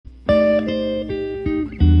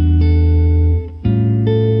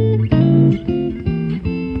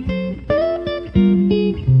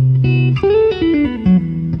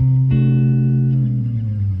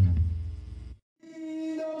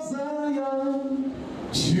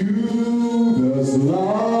Judas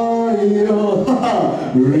Lion,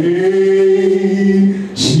 reign,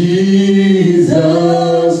 Jesus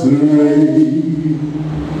reign.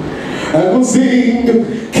 And we'll sing,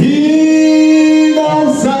 King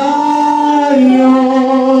of Zion,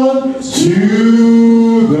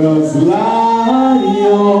 Judas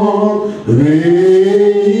Lion,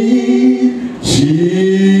 reign,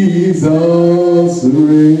 Jesus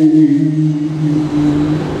reign.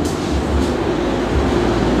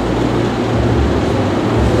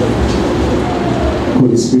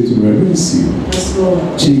 Holy Spirit, we reverence you. Yes, Lord.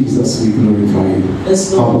 Jesus, we glorify you.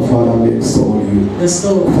 Yes, Lord. Our Father, we extol you. Yes,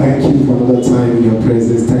 Lord. Thank you for another time in your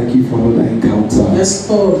presence. Thank you for another encounter. Yes,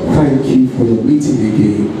 Lord. Thank you for the meeting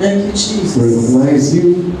again. Thank you, Jesus. We recognize you,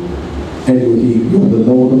 Elohim. You are the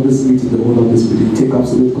Lord of this meeting, the owner of this meeting. Take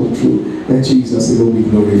absolute control. And Jesus alone be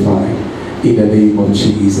glorified. In the name of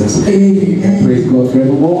Jesus. Amen. Praise God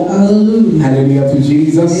forevermore. Hallelujah. Hallelujah to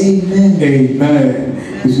Jesus. Amen. Amen.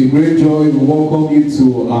 It's with great joy we welcome you to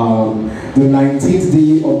the 19th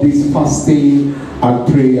day of this fasting and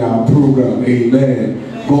prayer program. Amen.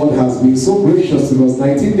 God has been so gracious to us.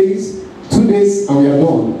 19 days, 2 days, and we are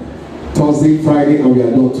done. Thursday, Friday, and we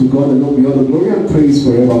are done. To God alone be all the glory and praise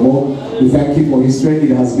forevermore. We thank Him for His strength.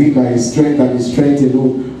 It has been by His strength and His strength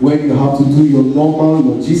alone. When you have to do your normal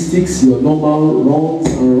logistics, your normal runs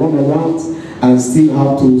and runarounds, and still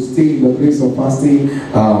have to stay in the place of fasting,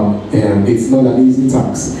 it's not an easy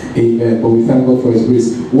task. Amen. But we thank God for His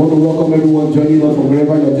grace. We want to welcome everyone joining us from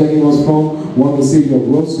wherever you're joining us from. We want to say you're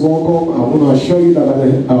most welcome. I want to assure you that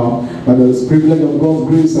by the privilege of God's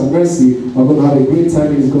grace and mercy, we're going to have a great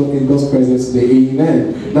time in God's presence today.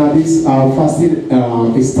 Amen. Now this fasting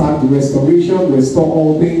is tagged restoration, restore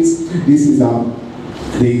all things. This is the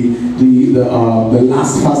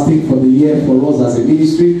last fasting for the year for us as a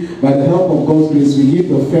ministry. By the help of God's grace, we give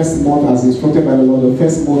the first month as instructed by the Lord, the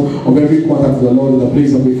first month of every quarter to the Lord in the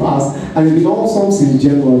place of a fast. And it's been awesome since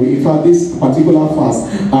January. In fact, this particular fast,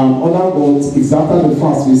 other months is after the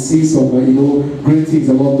fast we see some great things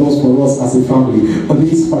the Lord does for us as a family. But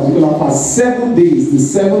this particular fast, 7 days, the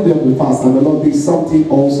 7th day of the fast, and the Lord did something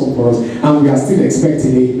awesome for us, and we are still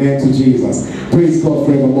expecting amen to Jesus. Praise God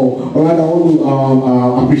forevermore. All right, I want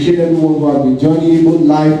to appreciate everyone who has been joining both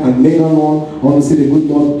live and later on. I want to say the good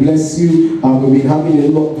Lord bless you. We've been having a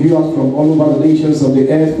lot of viewers from all over the nations of the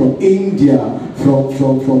earth, from India, from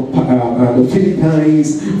the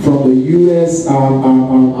Philippines, from the US. I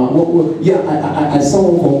saw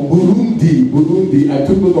one from Burundi. I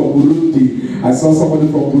took note of Burundi. I saw somebody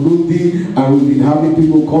from Burundi, and we've been having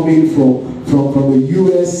people coming from the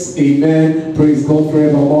US. Amen. Praise God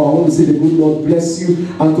forevermore. I want to say the good Lord bless you,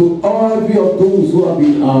 and to every of those who have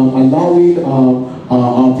been allowing our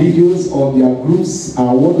videos on their groups.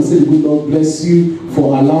 I want to say the good Lord bless you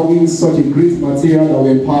for allowing such a great material that will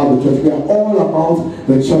empower the church. We are all about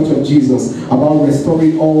the church of Jesus, about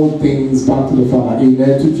restoring all things back to the Father.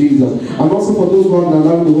 Amen to Jesus. And also for those who have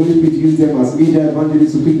allowed the Holy Spirit to use them as media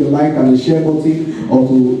evangelists to click the like and the share button, or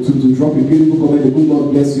to drop a beautiful comment. The good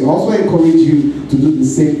Lord bless you. I also encourage you to do the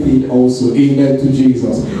same thing also. Amen to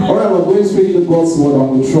Jesus. Alright, we're going straight into God's word. I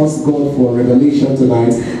will trust God for revelation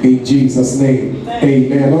tonight in Jesus' name.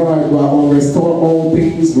 Amen. Alright, we are on restore all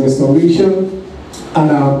things, restoration.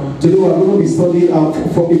 And today we're going to be studying,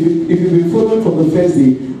 if you've been following from the first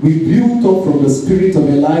day, we built up from the spirit of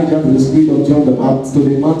Elijah to the spirit of John the Baptist, to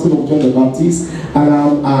the mantle of John the Baptist,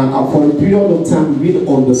 and for a period of time we've been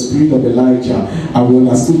on the spirit of Elijah, and we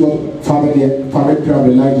understood what fervent prayer of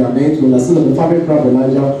Elijah meant. We understood that the fervent prayer of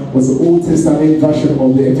Elijah was the Old Testament version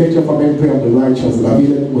of the effectual fervent prayer of the righteous that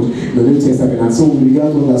available in the New Testament. And so we began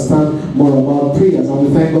to understand more about prayers, and we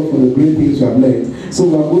thank God for the great things we have learned. So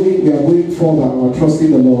we are going further, and we're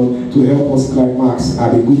trusting the Lord to help us climax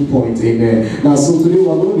at a good point. Amen. Now, so today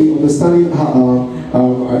we're going to be understanding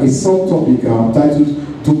a subtopic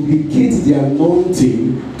titled "Duplicate the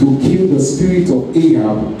Anointing to Kill the Spirit of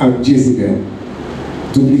Ahab and Jezebel."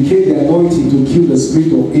 Duplicate the anointing to kill the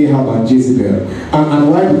spirit of Ahab and Jezebel.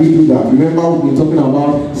 And why do we do that? Remember, we've been talking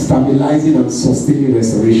about stabilizing and sustaining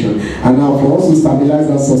restoration. And now for us to stabilize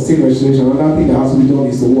and sustain restoration, another thing that has to be done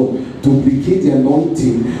is to what? Duplicate the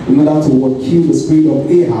anointing in order to what? Kill the spirit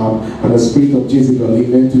of Ahab and the spirit of Jezebel.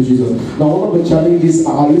 Amen to Jesus. Now, one of the challenges,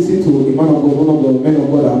 I listened to a man of God, one of the men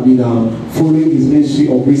of God have been following his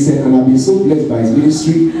ministry of recent, and I've been so blessed by his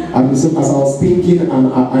ministry. I've been so, as I was thinking,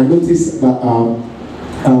 and I noticed that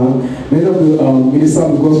many of the ministers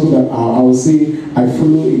of the gospel that I will say I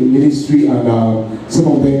follow in ministry, and some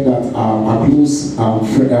of them that are close, I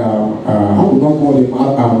would not call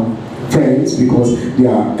them friends because they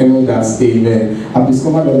are elders. Amen. I've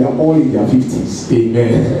discovered that they are all in their 50s.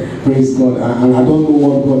 Amen. Praise God. And I don't know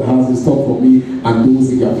what God has in store for me and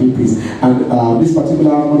those in their 50s. And this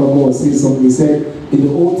particular man of God says something. He said, in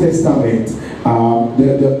the Old Testament,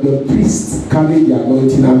 the priests carry the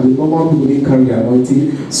anointing and the normal people didn't carry the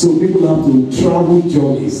anointing. So people have to travel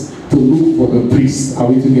journeys to look for the priest. Are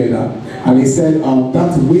we together? And he said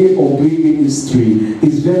that way of doing ministry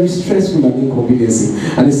is very stressful and inconveniencing.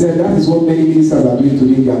 And he said that is what many ministers are doing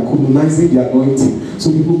today. They are colonizing the anointing.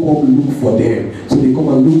 So people come look for them. So they come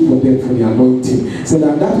and look for them for the anointing. So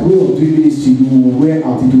that way of doing ministry, you will wear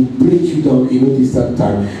out, it will break you down in no distant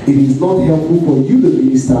time. It is not helpful for you, the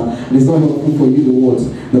minister, and it's not helpful for you, the what?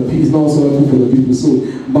 It's not also helpful for the people. So,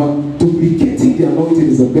 but duplicating the anointing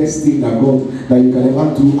is the best thing that you can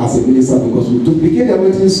ever do as a minister, because we duplicate the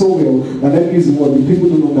anointing so well that that means what the people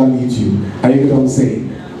no longer need you. Are you get what I'm saying?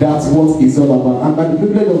 That's what it's all about. And by the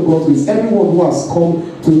privilege of God is everyone who has come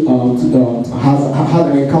has had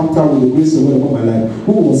an encounter with the grace of God upon my life,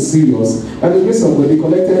 who was serious. And the grace of God, they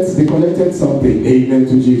collected something. Amen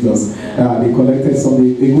to Jesus. They collected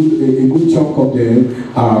something, a good chunk of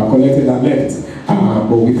them collected and left.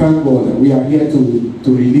 But we thank God that we are here to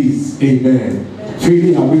release. Amen.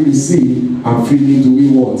 Freely have we received, and freely do we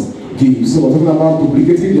what? Give. So we're talking about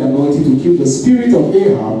duplicating the anointing to kill the spirit of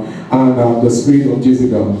Ahab and the spirit of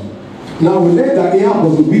Jezebel. Now we learned that Ahab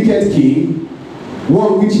was a wicked king,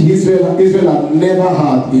 one which Israel had never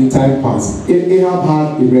had in time past. Ahab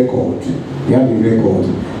had a record. He had a record.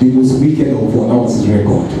 The most wicked of all. That was his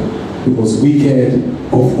record. The most wicked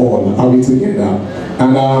of all. Are we together?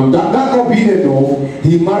 And that not being enough,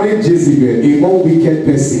 he married Jezebel, a more wicked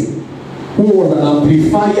person, who was an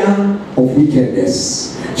amplifier of wickedness.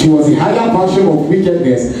 She was a higher version of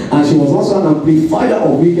wickedness, and she was also an amplifier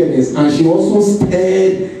of wickedness, and she also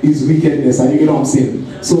stirred his wickedness. And you know what I'm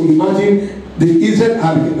saying? So imagine Israel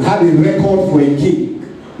had a record for a king,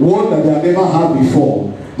 one that they had never had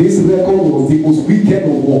before. This record was the most wicked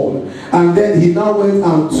of all. And then he now went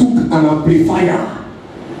and took an amplifier.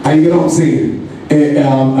 And you know what I'm saying?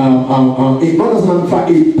 Not just an amplifier,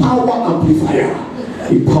 a power amplifier.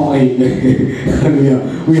 We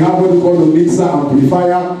have what we call the mixer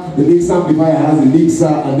amplifier. The mixer amplifier has a mixer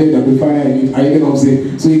and then the amplifier in it. Are you know what I'm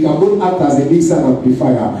saying? So you can both act as a mixer and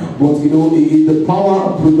amplifier. But you know, the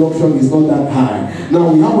power production is not that high.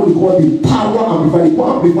 Now we have what we call the power amplifier. The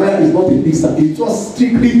power amplifier is not a mixer, it's just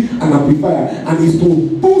strictly an amplifier, and it's to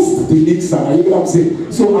boost the mixer. Are you know what I'm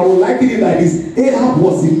saying? So I would liken it like this: Ahab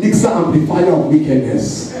was the mixer amplifier of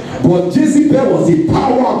wickedness, but Jezebel was the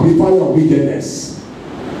power amplifier of wickedness.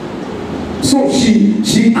 So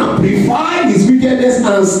she amplified his wickedness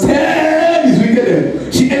and stirred his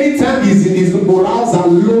wickedness. Anytime his morals are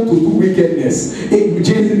low to do wickedness,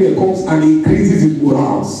 Jezebel comes and increases his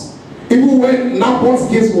morals. Even when Naboth's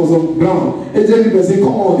case was on ground, Jezebel said,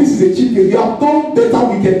 come on, this is a cheap case. You have done better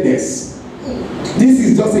wickedness. This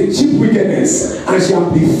is just a cheap wickedness. And she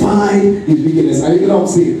amplified his wickedness. Are you know what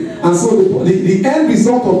I'm saying? And so the end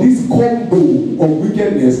result of this combo of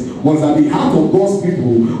wickedness was that the heart of God's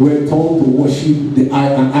people were told to worship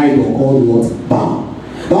an idol called what? Baal.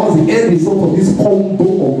 That was the end result of this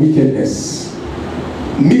combo of wickedness.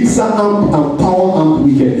 Mixer amp and power amp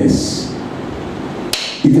wickedness.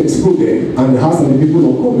 It exploded, and the hearts of the people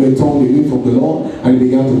of God were turned away from the Lord, and they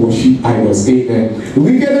began to worship idols. Amen. The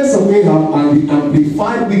wickedness of Ahab and the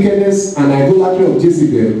amplified wickedness and idolatry of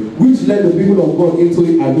Jezebel, which led the people of God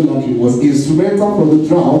into idolatry, was instrumental for the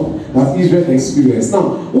drought that Israel experienced.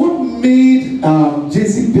 Now, what made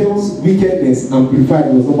Jezebel's wickedness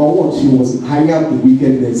amplified was, number one, she was higher in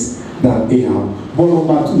wickedness than Ahab. But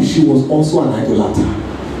number two, she was also an idolater.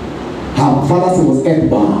 Her father's name was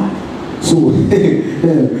Edbar. So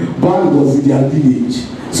Baal was in their village.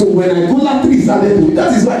 So when idolatry started,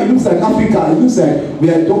 that is why it looks like Africa. It looks like we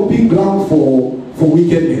are dumping ground for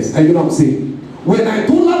wickedness. And you know what I'm saying? When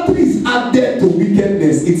idolatry is added to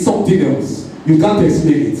wickedness, it's something else. You can't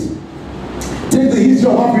explain it. Take the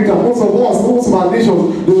history of Africa. Most of our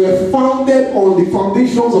nations, they were founded on the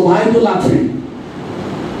foundations of idolatry.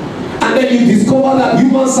 And then you discover that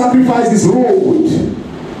human sacrifice is road.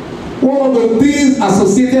 One of the things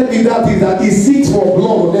associated with that is that it seeks for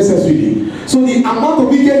blood unnecessarily. So the amount of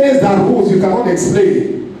wickedness that rose, you cannot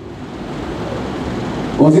explain.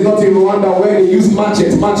 Was it not in Rwanda where they used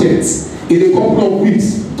machetes in a couple of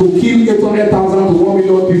weeks to kill 800,000 to 1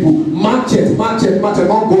 million people? Machete, not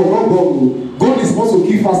God. God is supposed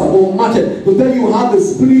to kill faster, but machete. To tell you how the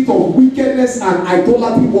spirit of wickedness and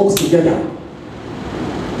idolatry works together.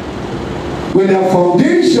 When there are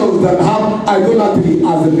foundations that have idolatry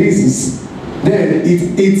as a basis, then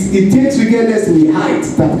it takes wickedness to a height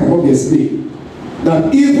that cannot be explained.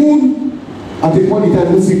 That even at the point in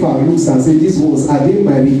time, Lucifer looks and says, this was, are they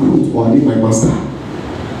my recruit or are they my master?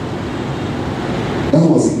 That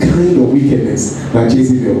was the kind of wickedness that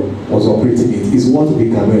Jezebel was operating in. Is what we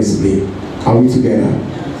cannot explain. Are we together?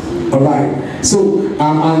 Alright. So,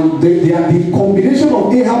 and the combination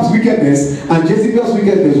of Ahab's wickedness and Jezebel's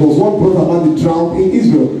wickedness was what brought about the drought in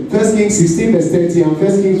Israel. 1 Kings 16 verse 30 and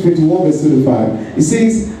 1 Kings 21 verse 25. It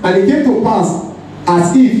says, and it came to pass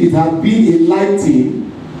as if it had been a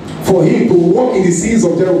lighting for him to walk in the sins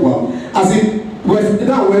of Jeroboam. As it was,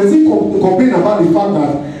 now we're still complaining about the fact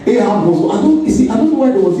that Ahab was, I don't know why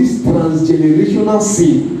there was this transgenerational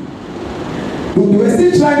sin. They were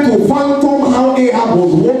still trying to phantom how Ahab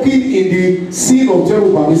was walking in the sin of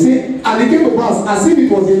Jeroboam. They say, and it came to pass as if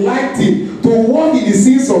it was a lighting to walk in the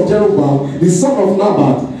sins of Jeroboam, the son of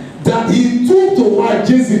Nabat, that he took to wife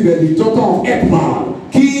Jezebel, the daughter of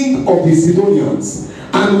Ethbaal, king of the Sidonians,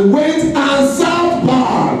 and went and served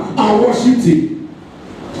Baal and worshipped him.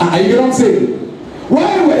 You know what I'm saying?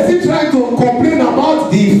 While we were still trying to complain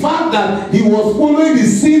about the fact that he was following the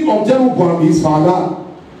sin of Jeroboam, his father,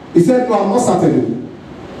 he said, no, I'm not certain.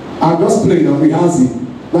 I'm just playing and rehearsing.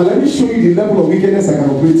 Now let me show you the level of wickedness I can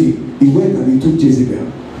operate in. He went and he took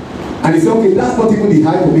Jezebel. And he said, okay, that's not even the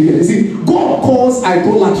height of wickedness. See, God calls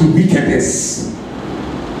idolatry wickedness.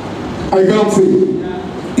 Are you know what I'm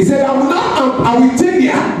saying? He said, I will take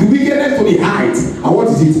the wickedness to the height. And what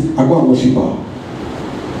is it? I go and worship her.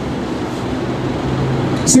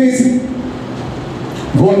 Says,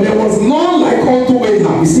 but there was none like unto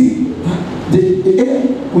Ahab. You see,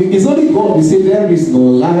 it's only God. We say there is no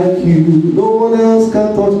like you. No one else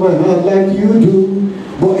can touch my heart like you do.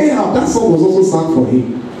 But Ahab, that song was also sung for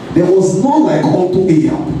him. There was none like unto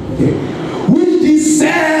Ahab, okay, which he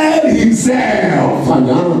said himself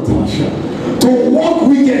to walk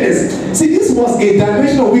wickedness. See, this was a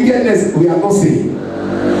dimension of wickedness we are not seeing.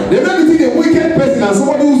 There's not between a wicked person and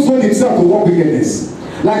somebody who sold himself to walk wickedness.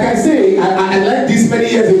 Like I say, I learned this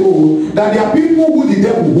many years ago, that there are people who the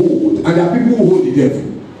devil hold, and there are people who hold the devil.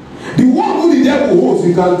 The one who the devil holds,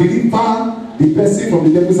 you can deliver the person from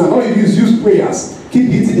the devil's hand. All you do is use prayers.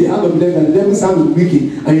 Keep hitting the hand of the devil, and the devil's hand will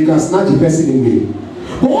weaken, and you can snatch the person away.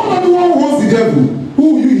 But all of the one who holds the devil,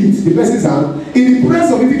 who you hit the person's hand, in the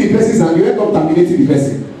process of hitting the person's hand, you end up terminating the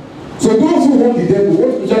person. So those who hold the devil,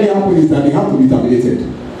 what usually happens is that they have to be terminated.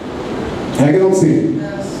 I get what I'm saying?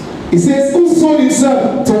 He says, who sold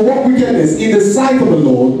himself to walk wickedness in the sight of the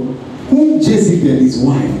Lord, whom Jezebel, his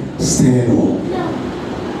wife, stirred up.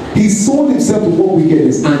 He sold himself to walk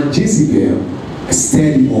wickedness, and Jezebel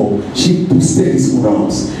stirred him up. She boosted his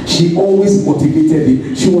morals. She always motivated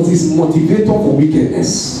him. She was his motivator for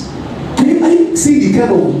wickedness. I see the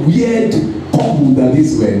kind of weird couple that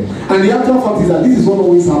this were. And the actual fact is that this is what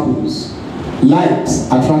always happens. Likes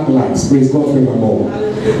attract likes. Praise God forevermore.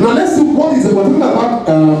 Now let's look what is we're talking about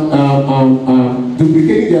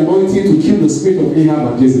duplicating the anointing to kill the spirit of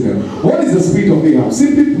Ahab and Jezebel. What is the spirit of Ahab?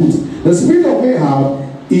 Simply put, the spirit of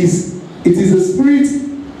Ahab is the spirit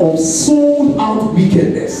of sold out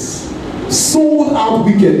wickedness. Sold out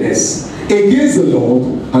wickedness against the Lord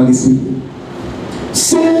and his people.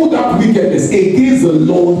 Sold out wickedness against the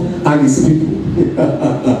Lord and his people.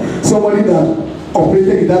 Somebody that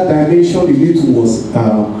operated in that dimension he did was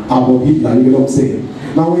Adolf Hitler, you know what I'm saying?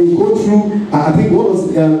 Now when you go through, I think what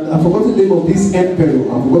was, I forgot the name of this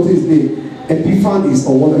emperor, I forgot his name, Epiphanes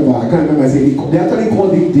or whatever, I can't remember. They actually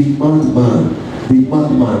called him the madman. The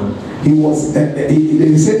madman. He was,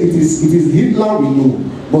 they said it is Hitler we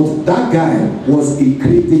know, but that guy was a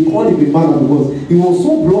great, they called him a madman because he was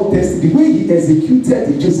so bloodthirsty. The way he executed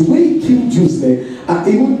the Jews, the way he killed Jews,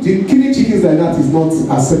 even the killing chickens like that is not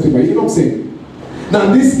acceptable, you know what I'm saying?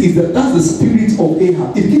 Now that's the spirit of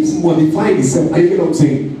Ahab. It keeps modifying itself. Are you know what I'm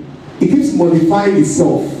saying? It keeps modifying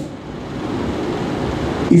itself.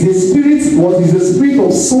 It's a spirit, what is a spirit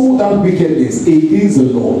of sold out wickedness against the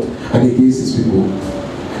Lord and against his people.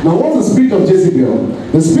 Now what's the spirit of Jezebel?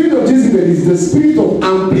 The spirit of Jezebel is the spirit of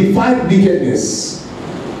amplified wickedness,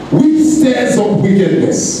 which stirs up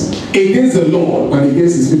wickedness against the Lord and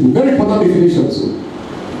against his people. Very important definition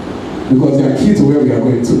too, because they are key to where we are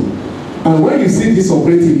going to. And when you see this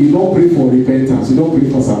operating, you don't pray for repentance, you don't pray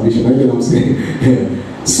for salvation. You know what I'm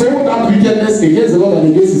saying? So that wickedness against the Lord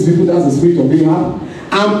and against his people, that's the spirit of Ahab.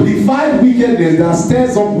 Amplified wickedness that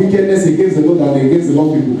stirs up wickedness against the Lord and against the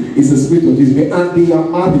Lord people is the spirit of Jezebel. And they are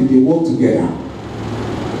married, they work together.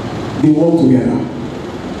 They work together.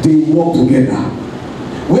 They work together.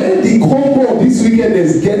 When the combo of this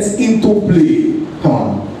wickedness gets into play,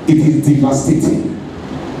 it is devastating.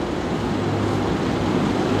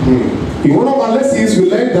 In one of our lessons,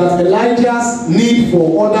 we learned that Elijah's need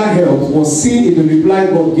for other help was seen in the reply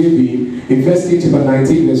God gave him in 1 Kings chapter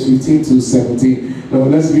 19, verse 15 to 17. Now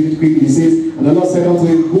let's read it quickly. It says, and the Lord said unto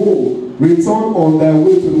him, Go, return on thy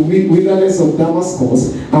way to the wilderness of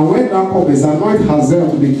Damascus, and when thou comest, anoint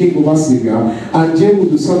Hazael to be king over Syria, and Jehu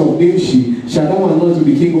the son of Nimshi shall thou anoint to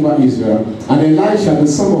be king over Israel, and Elisha the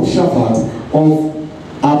son of Shaphat of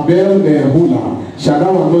Abel-Meholah shall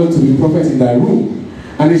thou anoint to be prophet in thy room.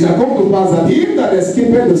 And it shall come to pass that him that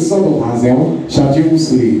escaped the son of Hazael shall Jehu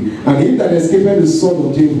slay, and him that escaped the son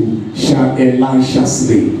of Jehu shall Elisha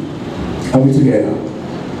slay. Are we together?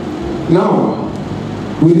 Now,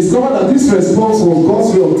 we discover that this response was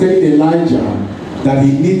God's way of telling Elijah that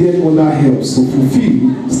he needed other help to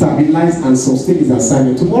fulfill, stabilize, and sustain his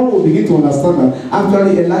assignment. Tomorrow we'll begin to understand that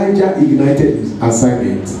actually Elijah ignited his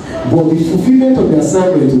assignment, but the fulfillment of the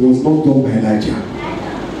assignment was not done by Elijah.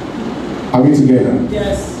 Are we together?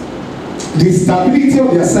 Yes. The stability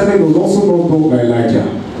of the assignment was also not done by Elijah.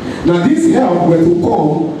 Now this help were to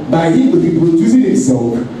come by him reproducing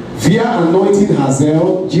himself via anointing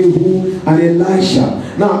Hazael, Jehu, and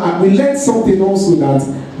Elisha. Now we learned something also that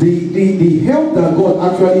the help that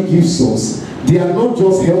God actually gives us, they are not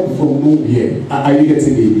just help from nowhere. Are you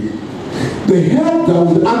getting it? The help that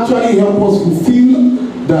would actually help us fulfill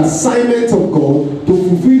the assignment of God, to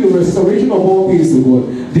fulfill the restoration of all things to God,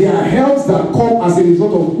 they are helps that come as a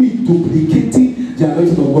result of we duplicating the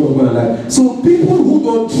anointing of God upon our life. So people who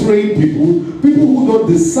don't train people who don't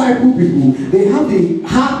disciple people, they have a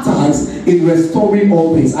hard task in restoring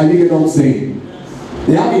all things. Are you getting what I'm saying?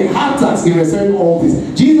 They have a hard task in restoring all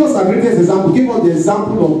things. Jesus, our greatest example, gave us the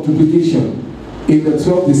example of duplication in the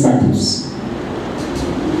 12 disciples.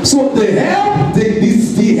 So the help,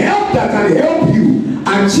 the help that can help you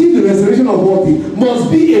achieve the restoration of all things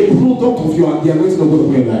must be a product of the anointing of God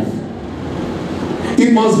upon your life.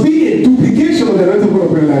 It must be a duplication of the anointing of God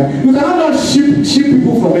upon your life. You cannot just ship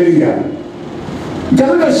people from anywhere. You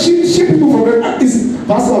cannot just ship people from anywhere.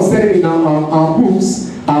 Pastor was telling me now our books,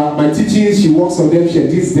 my teachings, she works on them, she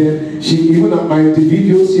edits them, she even the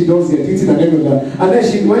videos, she does the editing and everything. And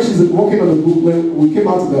then when she's working on the book, when we came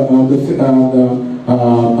out to I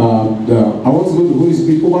want to go to the Holy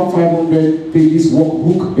Spirit, over 500 pages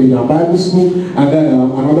workbook in our Bible school, and then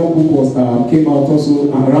another book was came out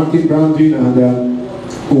also, ranking, branding, and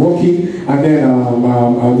working, and then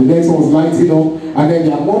the next one was lighting up, and then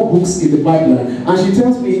there are more books in the pipeline. And she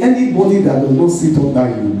tells me anybody that does not sit under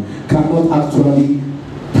you cannot actually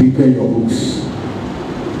prepare your books.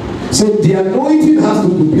 So the anointing has to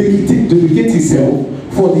duplicate itself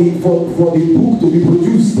for the book to be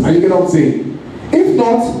produced. Are you get what I'm saying? If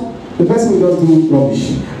not, the person will just do rubbish.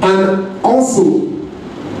 And also,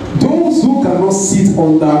 those who cannot sit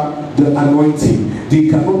under the anointing, they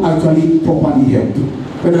cannot actually properly help.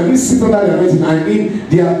 When I mean sit under the anointing, I mean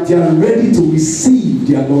they are ready to receive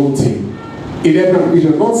the anointing in every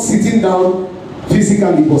occasion, not sitting down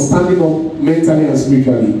physically but standing up mentally and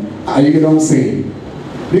spiritually. Are you get what I'm saying?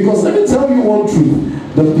 Because let me tell you one truth.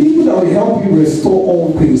 The people that will help you restore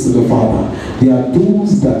all things to the Father, they are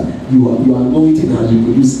those that your anointing has been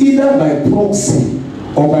produced, either by proxy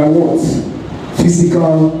or by what?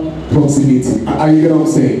 Physical proximity. Are you get what I'm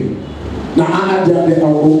saying? Now,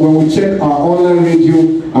 when we check our online radio,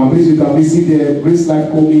 please you can visit the Grace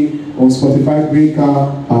Life Calling on Spotify,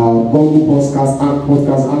 Breaker, Google Podcast,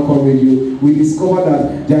 Anchor Radio. We discovered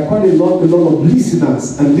that there are quite a lot of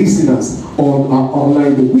listeners on our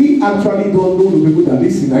online. We actually don't know the people that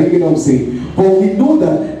listen. Are you get what I'm saying? But we know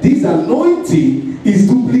that this anointing is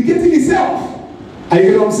duplicating itself. Are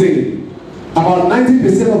you get what I'm saying? About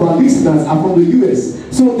 90% of our listeners are from the US.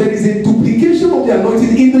 So there is a duplication of the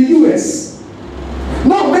anointing in the US.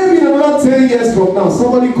 Now, maybe in another 10 years from now,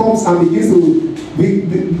 somebody comes and begins to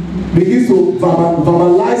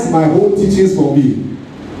verbalize my whole teachings for me.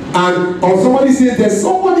 Or somebody says, there's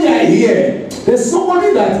somebody I hear. There's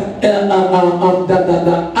somebody that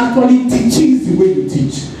actually teaches the way you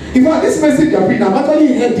teach. In fact, this message I've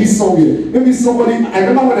actually heard this somewhere. Maybe somebody, I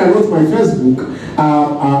remember when I wrote my first book,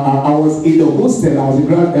 I was in the hostel, I was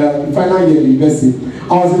in final year university.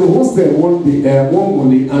 I was in the hostel one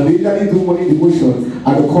morning, and they usually do morning devotion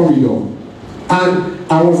at the corridor.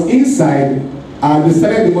 And I was inside, and they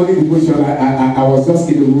started the morning devotion. I was just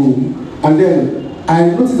in the room, and then I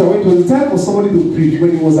noticed that when it was time for somebody to preach,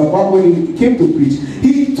 when he came to preach,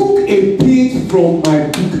 he took a page from my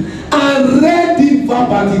book and read it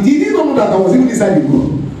verbatim. He didn't know that I was even inside the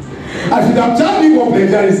room. I should have charged him for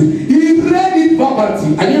plagiarism. He read it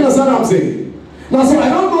verbatim. And you understand what I'm saying? Now, so I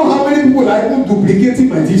don't know how many people are even duplicating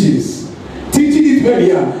my teachings. Teaching it well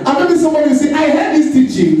here. And maybe somebody will say, I heard this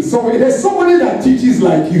teaching. There's somebody that teaches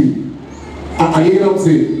like you. Are you know what I'm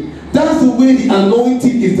saying? That's the way the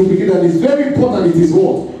anointing is duplicated, and it's very important. It is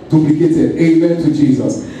what? Duplicated. Amen to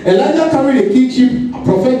Jesus. Elijah carried a kingship,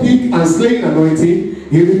 prophetic, and slaying anointing.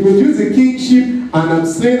 He reproduced the kingship and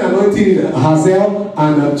slaying anointing in Hazael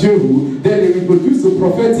and Jehu. Then he reproduced the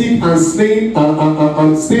prophetic and slaying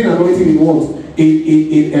anointing in what?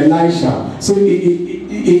 In Elisha. So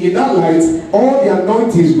in that light, all the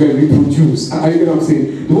anointings were reproduced. Are you know what I'm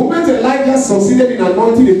saying? The moment Elijah succeeded in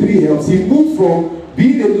anointing the three helps, he moved from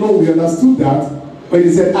being alone. We understood that when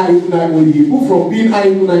he said I only, he moved from being I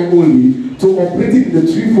only to operating in the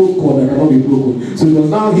threefold cord that cannot be broken. So it was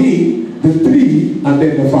now he, the three, and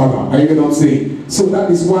then the Father. Are you know what I'm saying? So that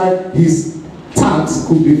is why his task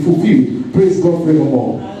could be fulfilled. Praise God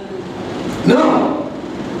forevermore. Now,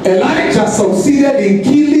 Elijah succeeded in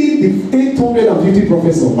killing the 850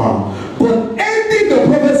 prophets of Baal. But ending the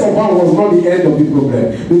prophets of Baal was not the end of the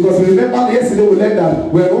problem. Because remember yesterday we learned that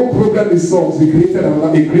when one problem is solved, he creates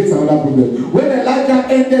another problem. When Elijah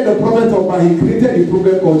ended the prophet of Baal, he created a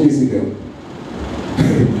problem called Jezebel.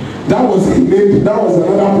 that was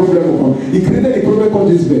another problem. He created a problem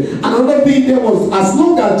called Jezebel. Another thing there was, as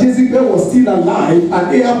long as Jezebel was still alive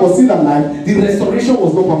and Ahab was still alive, the restoration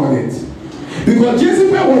was not permanent. Because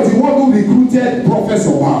Jezebel was the one who recruited prophets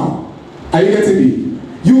of Baal. Are you getting me?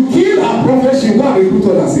 You kill her prophet, she won't recruit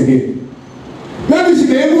others again. Maybe she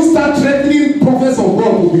can even start threatening prophets of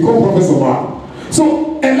God to become prophets of Baal.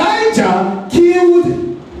 So Elijah killed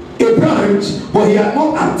a branch, but he had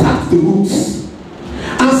not attacked the roots.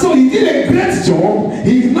 And so he did a great job.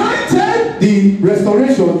 He ignited the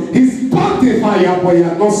restoration. He sparked the fire, but he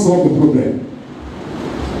had not solved the problem.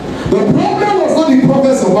 The problem was not the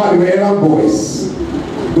prophets of Baal, they were errand boys.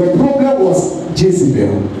 The problem was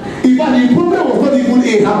Jezebel. In fact, the problem was not even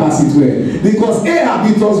Ahab as it were. Because Ahab,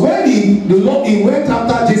 it was when he went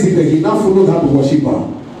after Jezebel, he now followed her to worship her.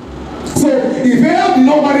 So if Ahab did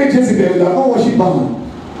not marry Jezebel, he would have not worshipped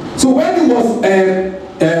her. So when he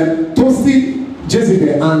was toasting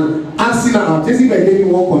Jezebel and asking her, Jezebel gave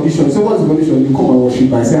him one condition. So what's the condition? You come and worship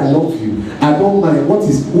her. I say, I love you. I don't mind.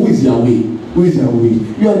 Who is Yahweh? Who is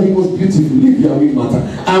Yahweh? You are the most beautiful. Leave Yahweh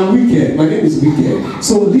matter. I'm wicked. My name is wicked.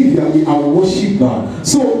 So leave Yahweh. I will worship her.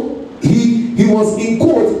 So he was in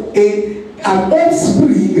quote an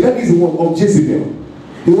offspring. That is the word of Jezebel.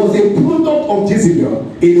 He was a product of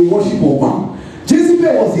Jezebel in the worship of Baal.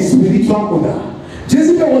 Jezebel was his spiritual mother.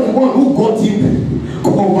 Jezebel was the one who got him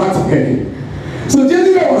converted. So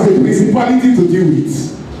Jezebel was a principality to deal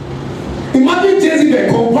with. Imagine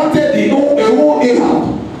Jezebel converted the whole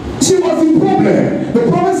Ahab. She was the problem.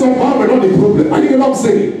 The prophets of Baal were not the problem. Are you know what I'm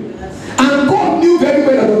saying? And God knew very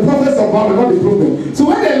well that the prophets of Baal were not the problem. So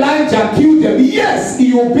when Elijah killed them, yes,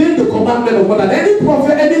 he obeyed the commandment of God. That any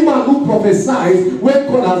prophet, any man who prophesies when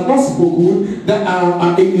God has not spoken,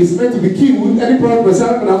 that it is meant to be killed. Any prophet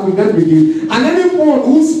prophesies when has been meant to be killed. And anyone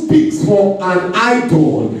who speaks for an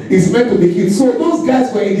idol is meant to be killed. So those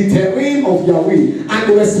guys were in the terrain of Yahweh, and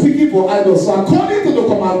they were speaking for idols. So according to the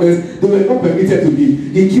commandments, they were not permitted to be.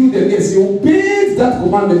 He killed them. Yes, he obeyed that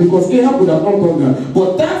commandment because Ahab would have not done that.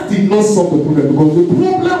 But that did not solve the problem, because the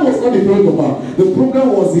problem was not the problem of Baal. The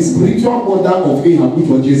problem was the spiritual mother of Ahab, which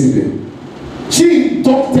was Jezebel. She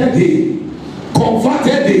inducted him,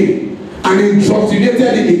 converted him, and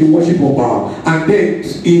indoctrinated him in the worship of Baal, and then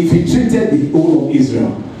infiltrated the whole of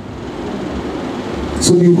Israel.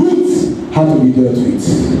 So the roots had to be dealt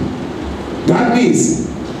with. That means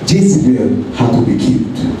Jezebel had to be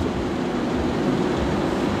killed.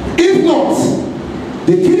 If not,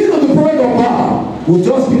 the killing of the prophet of Baal would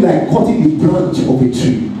just be like cutting a branch of a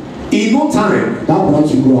tree. In no time, that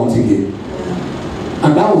branch will grow out again.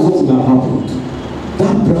 And that was what would have happened.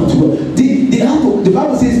 That branch will. The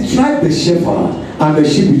Bible says, strike the shepherd and the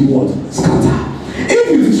sheep with what? Scatter.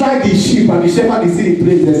 If you strike the sheep and the shepherd is still in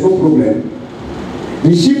place, there's no problem.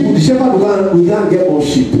 The shepherd will go and get more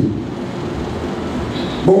sheep.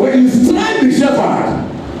 But when you strike the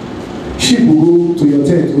shepherd, sheep will go to your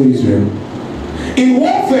tent, O Israel. In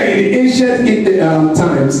warfare in the ancient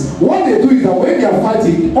times, what they do is that when they are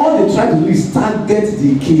fighting, all they try to do is target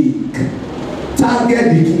the king. Target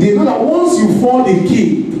the king. They know that once you fall the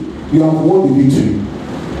king, you have won the victory.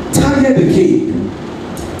 Target the king.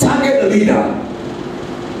 Target the leader.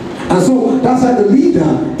 And so that's why the leader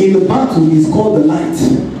in the battle is called the light.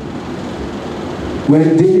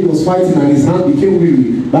 When David was fighting and his hand became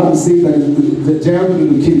weary, the Bible says that the giant wanted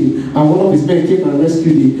to kill him, and one of his men came and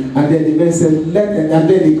rescued him. And then the men said, and then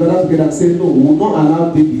they got out together and said, no, we will not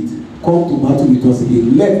allow David come to battle with us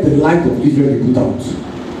again. Let the light of Israel be put out.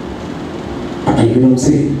 And you know what I'm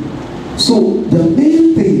saying? So the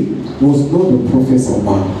main thing was not the prophets of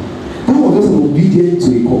Baal. That was was an obedience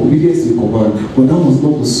to a command, but that was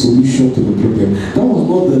not the solution to the problem. That was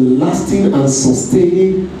not the lasting and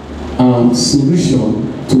sustaining solution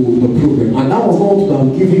to the problem, and that was not what would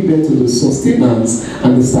have given birth to the sustenance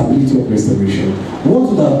and the stability of restoration. What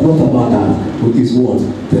would have brought about that is what?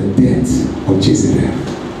 The death of Jezebel.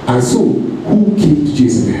 And so, who killed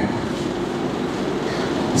Jezebel?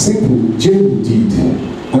 Simple, Jehu did.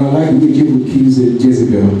 And I like the way Jehu kills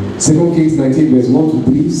Jezebel. 2 Kings 19 verse 1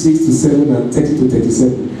 to 3, 6 to 7, and 30 to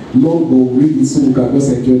 37. Lord will read this so we can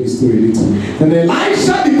just enjoy the story a little. Then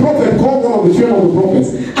Elisha the prophet called one of the children of the prophets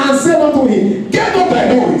and said unto him, Get up thy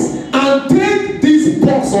noise, and take this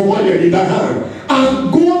box of oil in thy hand,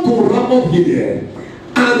 and go to Ramoth Gilead.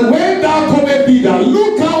 And when thou comest thither,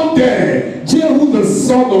 look out there Jehu the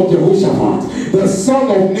son of Jehoshaphat, the son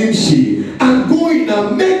of Nimshi, and go in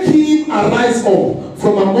and make him arise up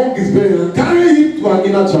from among his brethren, and carry him to an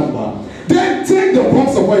inner chamber. Then take the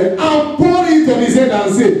box of oil and pour it on his head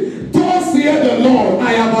and say, Thus saith the Lord,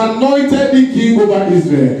 I have anointed thee king over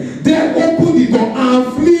Israel. Then open the door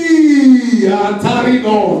and flee and tarry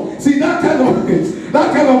not. See, that kind of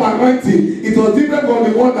anointing, it was different from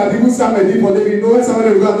the one that even Samuel did for David. You know, when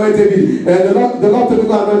somebody will anoint David, the Lord told him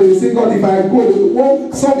to anoint him. He said, God, if I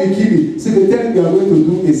go, some will kill me. See, they tell him they are going to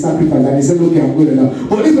do a sacrifice, and he said, okay, I'm going now.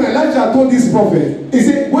 But this when Elijah told this prophet, he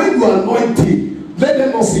said, when you anoint him, let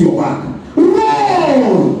them not see your back.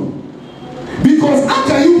 Run! Because how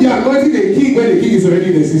can you be anointing a king when the king is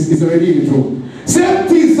already in the throne? Same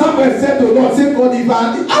thing Samuel said to the Lord, say, God, if I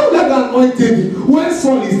would like to anoint him when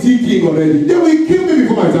Saul is still king already, they will kill me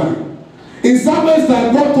before my time. In Samuel's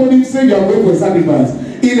time, God told him, say you are going for a sacrifice.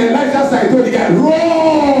 In Elijah's time, he told the guy,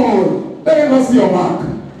 run! Let him not see your back.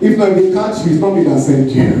 If not, they catch you, it's not me that sent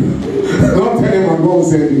you. Don't tell him I'm going to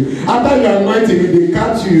send you. After you anoint him, if they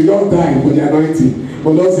catch you, you don't die for the anointing.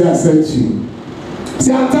 But don't say I sent you.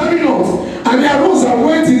 See, I'm tiring off. And he arose and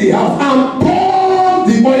went in the house and poured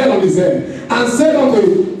the oil on his head and said unto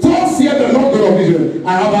him, Thus saith the Lord God of Israel,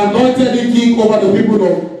 I have anointed thee king over the people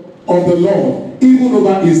of the Lord, even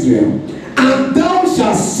over Israel. And thou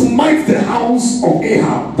shalt smite the house of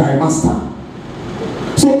Ahab, thy master.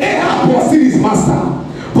 So Ahab was still his master,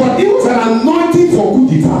 but it was an anointing for coup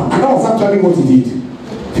d'etat, and that was actually what he did.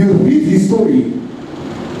 If you read his story,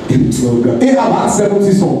 Ahab had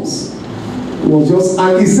 70 sons.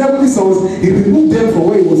 And his 70 sons, he removed them from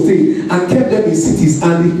where he was staying and kept them in cities,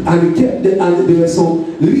 and there were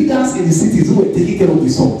some leaders in the cities who were taking care of the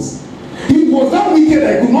sons. He was that wicked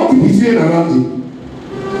that he could not be between around him.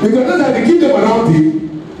 Because that's why they keep them around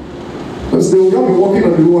him, because they will not be walking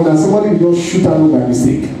on the road and somebody will just shoot at them by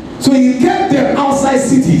mistake. So he kept them outside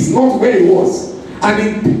cities, not where he was.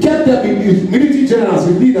 And he kept them with military generals,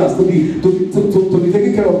 with leaders to be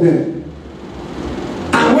taking care of them.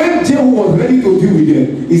 And when Jehu was ready to deal with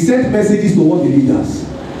them, he sent messages to all the leaders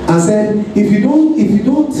and said, if you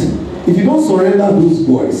don't surrender those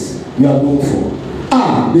boys, you are done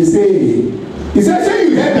for. They say, he said, say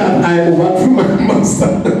you heard that I overthrew my master.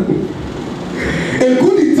 A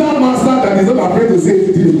good eternal master that is not afraid to say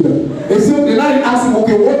it to them. And so then I asked him,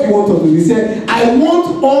 okay, what do you want to do? He said, I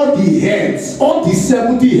want all the heads, all the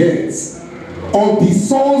 70 heads of the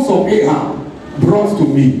sons of Ahab brought to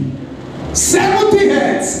me. 70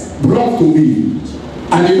 heads brought to me.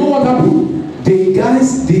 And you know what happened? The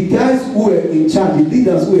guys who were in charge, the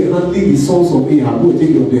leaders who were handling the sons of Ahab, who were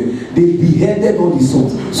taking of them, they beheaded all the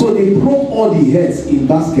sons. So they brought all the heads in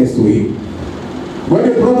baskets to him. When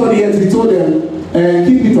they brought all the heads, he told them,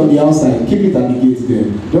 keep it on the outside, keep it at the gate there.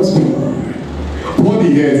 Just put the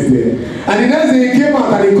heads there. And the next day he came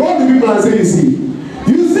out and he called the people and said,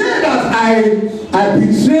 you say that I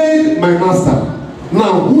betrayed my master.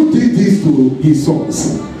 Now, who did this to his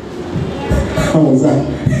sons? How was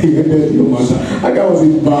that? He ended your master. That guy was a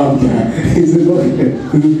bad guy. He said, okay.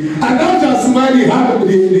 And thou shalt smite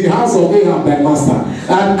the house of Ahab thy master,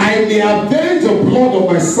 and I may avenge the blood of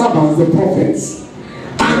my servants, the prophets,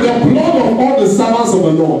 and the blood of all the servants of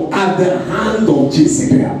the Lord at the hand of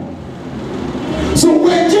Jezebel. So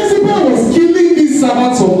when Jezebel was killing these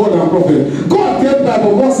servants of God and prophets, God kept that,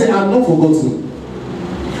 but God said, I'm not forgotten.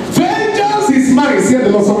 Vengeance is mine, said the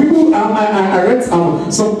Lord. Some people, I read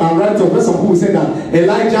some people said that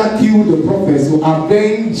Elijah killed the prophets to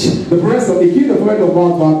avenge the prophets of, he killed the prophet of God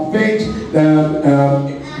to avenge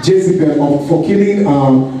Jezebel for killing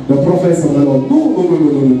the prophets of the Lord. No.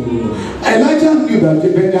 Elijah knew that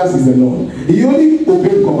vengeance is the Lord. He only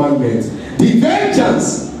obeyed commandments. The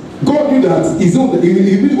vengeance, God knew that he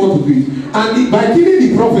really want to do it. And by killing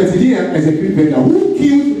the prophets, he didn't execute vengeance. Who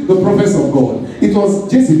killed the prophets of God? it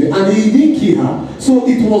was Jezebel, and he didn't kill her. So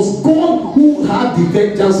it was God who had the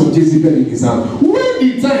vengeance of Jezebel in his hand. When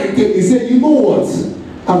the time came, he said, you know what?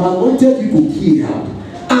 I've anointed you to kill her.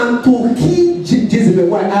 And to kill Jezebel,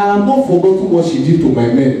 why? I have not forgotten what she did to my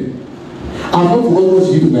men. I have not forgotten what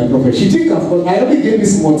she did to my prophet. She think I've forgotten. I only gave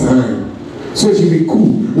this more time. So she'll be cool.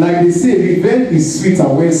 Like they say, revenge is sweeter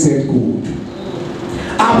when said good.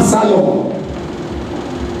 Absalom,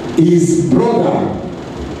 his brother,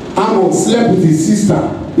 Amnon slept with his sister.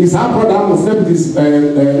 His half brother Amnon slept with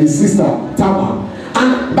his sister, Tamar.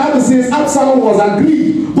 And Bible says Absalom was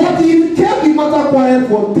aggrieved. But he kept the matter quiet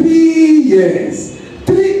for 3 years.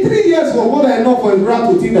 3 years was more than enough for his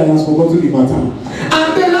brother to think that he has forgotten the matter.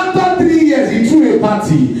 And then after 3 years, he threw a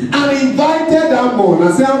party and invited Amnon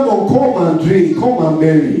and said, Amnon, come and drink, come and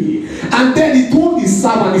marry. And then he told his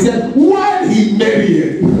servant, he said, while he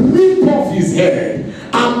married, rip off his head.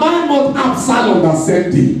 Am I not Absalom that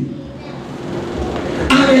sent thee?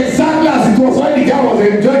 And exactly as it was when the guy was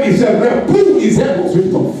enjoying himself, boom, his head was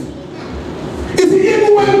ripped off. You see,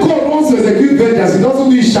 even when God wants to execute vengeance, he doesn't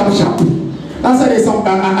do it sharp, sharp. That's why there's some,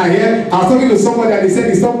 I was talking to somebody and they said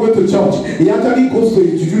he's not going to church. He actually goes to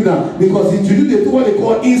his juju now because in juju they do what they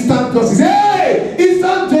call instant justice. Hey!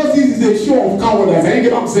 Instant justice is a show of cowardice. I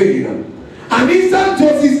get what I'm saying? And instant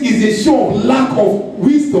justice is a show of lack of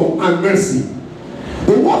wisdom and mercy.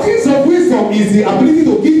 The workings of wisdom is the ability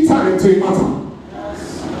to give time to a matter.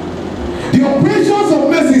 The operations of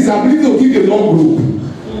mercy is the ability to give a long rope.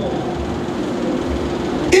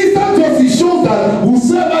 Instant justice shows that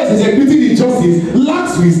whosoever is executing the justice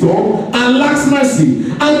lacks wisdom and lacks mercy.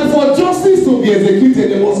 And for justice to be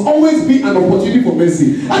executed, there must always be an opportunity for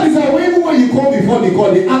mercy. And it's like even when you come before the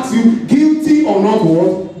court, they ask you guilty or not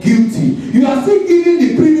what? Guilty. You are still given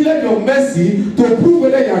the privilege of mercy to prove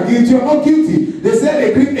whether you are guilty or not guilty. They said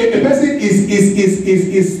a person is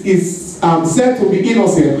said to be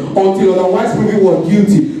innocent until otherwise proven was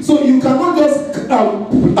guilty. So you cannot just call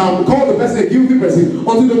the person a guilty person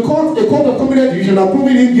until a court of competent division are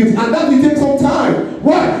proving him guilty, and that will take some time.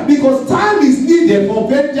 Why? Because time is needed for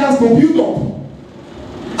vengeance to build up.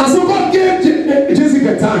 And so God gave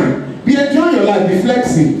Jezebel time. Be enjoying your life, be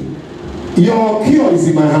flexing. Your cure is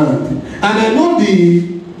in my hand, and I know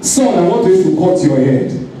the sword I want to use to cut your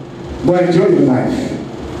head. But enjoy your life.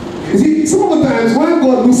 You see, some of the times when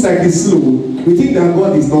God looks like he's slow, we think that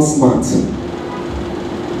God is not smart.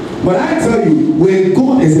 But I tell you, when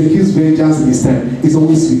God executes vengeance in his time, it's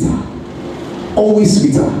always sweeter. Always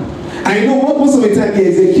sweeter. And you know what? Most of the time he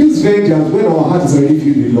executes vengeance when our heart is already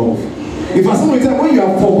filled with love. In fact, some of the time when you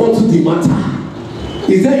have forgotten the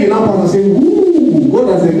matter, is then you now pass and say, ooh, God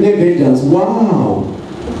has executed vengeance. Wow.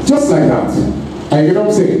 Just like that. I get what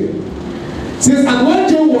I'm saying? It says, and when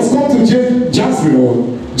Job was come to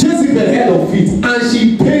Jezreel, Jezebel heard of it, and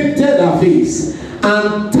she painted her face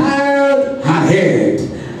and tied her head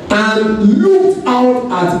and looked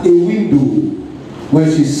out at a window. When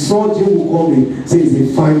she saw Jehu coming, say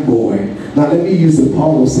he's a fine boy. Now let me use the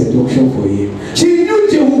power of seduction for him. She knew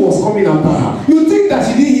Jehu was coming after her. You think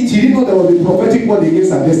that she didn't know there was a prophetic word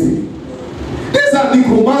against her destiny? These are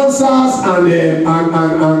necromancers and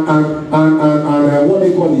what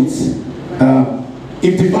they call it,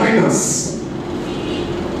 diviners.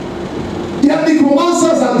 They are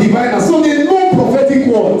necromancers and diviners, so they know prophetic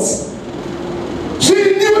words. She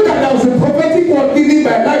knew that there was a prophetic word given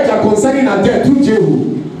by Elijah concerning her death through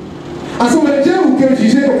Jehu. And so when Jehu came, she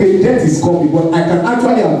said, okay, death is coming, but I can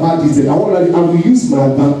actually advantage it. I will use my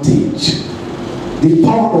advantage. The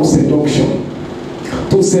power of seduction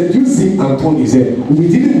to seduce him and turn his head. We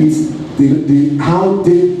deal with how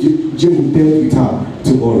Jehu dealt with her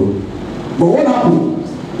tomorrow. But what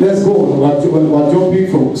happened? Let's go on. We're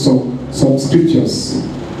jumping from some scriptures.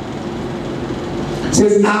 It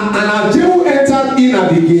says, and as Jehu entered in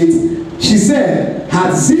at the gate, she said,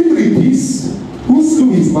 had Zimri peace, who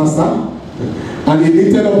slew his master? And he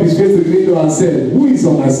lifted up his face to the window and said, who is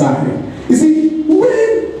on my side? You see,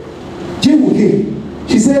 when Jehu came,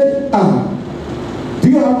 she said, do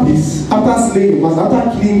you have peace? After slaying your master,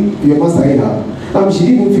 after killing your master Ahab, she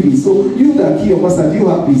didn't even feel it. So you that kill your master, do you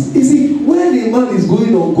have peace? You see, when a man is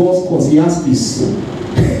going on God's cause, he has peace.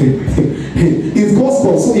 It's God's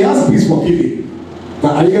cause, so he has peace for killing.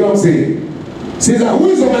 Now, are you get what I'm saying? Says that who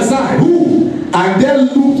is on my side? Who? And then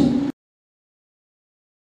looked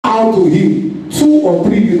out to him 2 or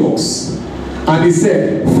 3 eunuchs, and he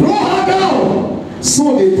said, throw her down.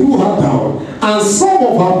 So they threw her down, and some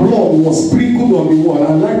of her blood was sprinkled on the wall.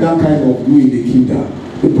 I like that kind of way they killed her.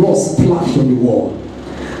 The blood splashed on the wall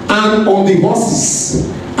and on the horses,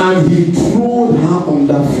 and he trod her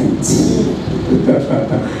underfoot.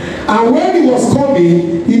 And when he was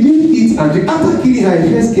coming, he didn't eat and drink. After killing her,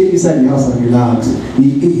 he first came inside the house and relaxed.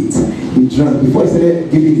 He ate, he drank, before he started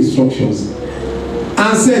giving instructions.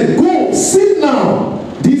 And said, go, sit now,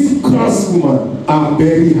 this cursed woman, and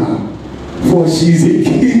bury her. For she is a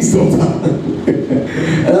king's daughter.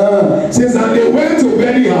 Says, and they went to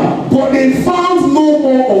bury her, but they found no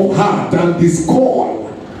more of her than the skull,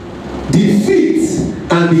 the feet,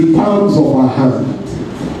 and the palms of her hand.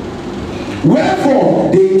 Wherefore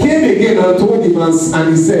they came again and told him, and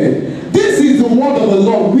he said, this is the word of the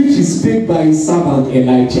Lord which is spake by his servant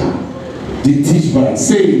Elijah the Tishbite,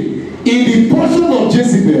 saying, in the portion of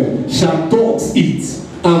Jezebel shall dogs eat,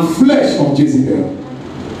 and flesh of Jezebel.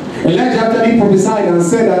 Elijah actually prophesied and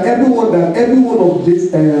said that everyone of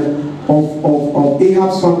this of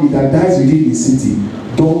Ahab's family that dies within the city,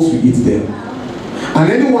 dogs will eat them,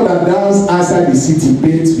 and anyone that dies outside the city,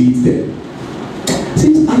 birds will eat them.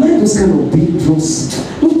 See, I like those kind of dangerous,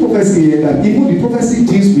 those prophecy here that even the prophecy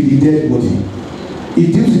deals with the dead body,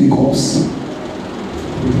 it deals with the corpse.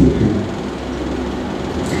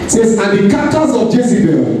 It says, and the carcass of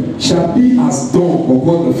Jezebel shall be as dung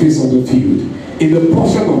upon the face of the field, in the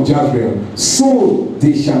portion of Jezreel. So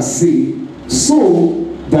they shall say, so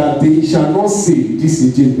that they shall not say, this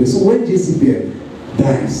is Jezebel. So when Jezebel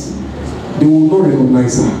dies, they will not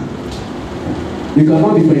recognize her. You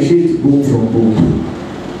cannot differentiate bone from bone.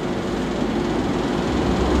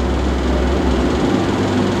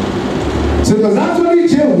 So it was actually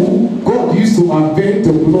Jehu God used to avenge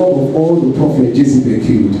the blood of all the prophets Jezebel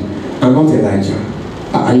killed, and not Elijah.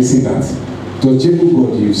 Are you seeing that? It was Jehu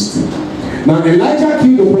God used. Now Elijah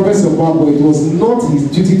killed the prophets of Baal, but it was not his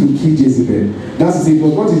duty to kill Jezebel. That's to say, it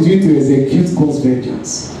was not his duty to execute God's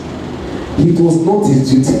vengeance. It was not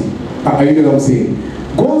his duty. Are you know what I'm saying?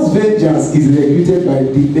 God's vengeance is executed by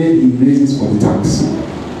the men he raises for the tax.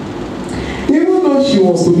 Even though she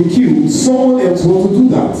was to be killed, someone else was to do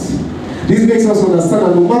that. This makes us understand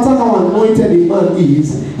that no matter how anointed a man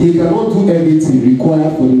is, he cannot do everything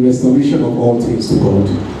required for the restoration of all things to God.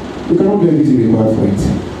 We cannot do everything required for it.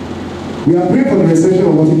 We are praying for the restoration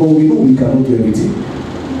of all things, but we know we cannot do everything.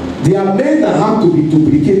 There are men that have to be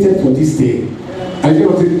duplicated for this thing. I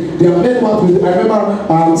know there are men who have to. I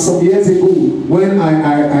remember some years ago when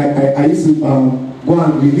I used to go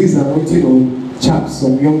and release anointing on chaps,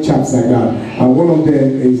 some young chaps like that. And one of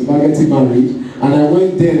them is getting married. And I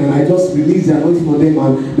went there and I just released the anointing on them,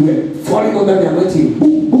 and they were falling under the anointing.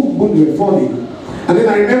 Boom, boom, boom, they were falling. And then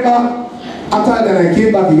I remember after that I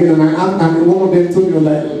came back again and I asked, and one of them told me,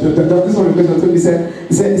 like, this one of the person told me, he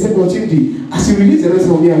said, well, Chimdi, as you release the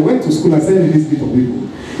anointing on me, I went to school, I started releasing it for people.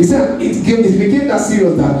 He said, it became that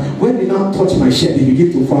serious that when they now touch my shirt, they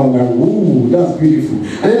begin to fall. Like, ooh, that's beautiful.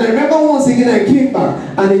 And then I remember once again, I came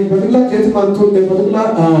back, and a particular gentleman told me, a particular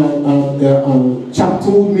chap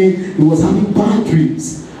told me he was having bad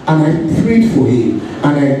dreams. And I prayed for him,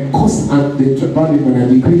 and I cursed and the bad dream, and I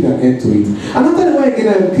decreed an end to it. And after a while again,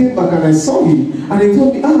 I came back and I saw him, and he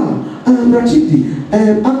told me, Rachidi,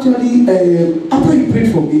 actually, after he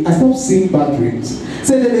prayed for me, I stopped seeing bad dreams.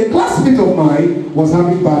 Said that a classmate of mine was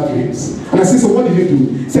having bad dreams. And I said, so what did you do?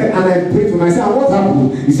 He said, and I prayed for him. I said, what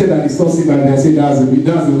happened? He said that he stopped seeing bad dreams. I said,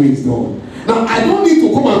 that's the way it's done. Now, I don't need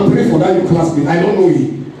to come and pray for that your classmate. I don't know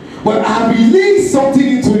him. But I released something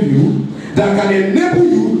into you that can enable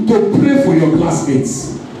you to pray for your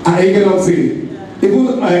classmates. And you get what I'm saying?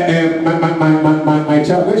 Even my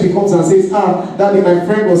child, when she comes and says, daddy, my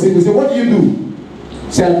friend was sick, we say, what do you do?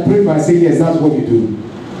 She I pray for, I say, yes, that's what you do.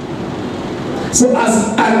 So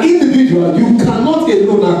as an individual, you cannot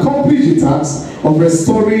alone accomplish the task of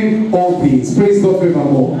restoring all things. Praise God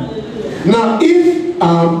forevermore. Now, if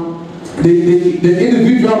the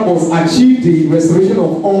individual must achieve the restoration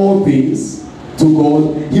of all things to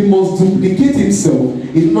God, he must duplicate himself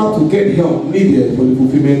in order to get help needed for the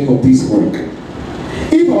fulfillment of this work.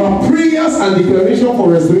 If our prayers and declaration for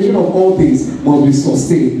restoration of all things must be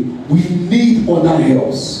sustained, we need other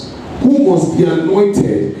helps who must be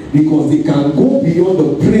anointed, because they can go beyond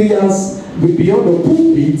the prayers, beyond the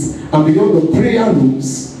pulpits, and beyond the prayer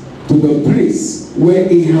rooms to the place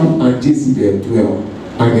where Ahab and Jezebel dwell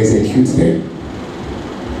and execute them.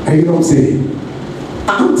 And you know what I'm saying?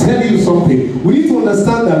 I'm telling you something. We need to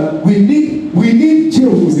understand that we need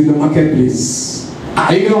Jehus in the marketplace.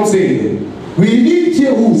 Are you know what I'm saying? We need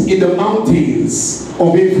Jehus in the mountains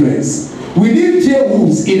of influence. We need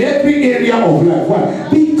Jehus in every area of life. Why?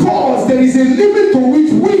 Because there is a limit to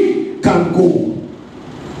which we can go.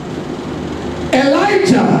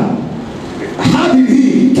 Elijah had in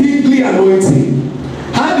him kingly anointing,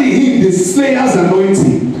 had in him the slayer's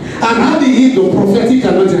anointing, and had in him the prophetic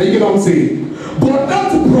anointing. You get what I'm saying? But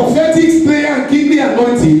that prophetic slayer and kingly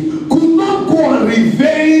anointing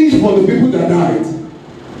for the people that died.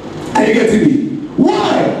 Are you getting me?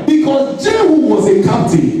 Why? Because Jehu was a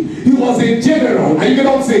captain. He was a general. Are you get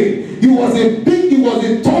what I'm saying? He was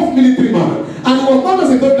a tough military man. And he was not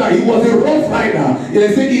just a doctor, he was a rough rider.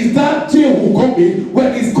 They say, is that Jehu coming?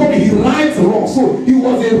 When he's coming, he rides rough. So he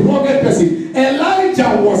was a rugged person.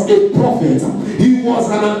 Elijah was a prophet. He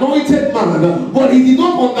was an anointed man. But he did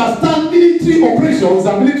not understand military operations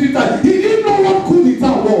and military time. He didn't know what coup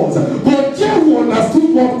d'etat was. But Jehu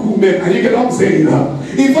understood what coup meant. And you get what I'm saying?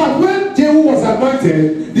 In fact, when Jehu was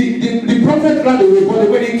anointed, the prophet ran away. But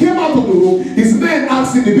when he came out of the room, his men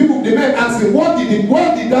asked him, the men asked him, what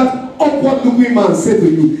did that upward looking man say to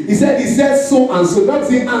you? He said so and so.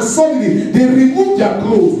 That's it. And suddenly they removed their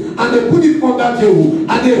clothes and they put it under Jehu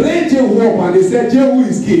and they raised Jehu up and they said, Jehu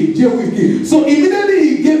is king, Jehu is king. So immediately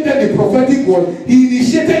he gave them the prophetic word. He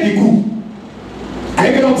initiated the coup.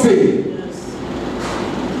 I get what I'm saying?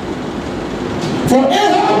 For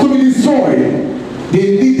Ahab to be destroyed,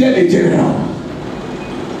 they needed a general.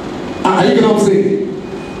 Are you get what I'm saying?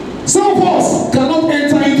 Some of us cannot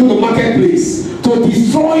enter into the marketplace to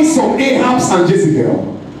destroy some Ahabs and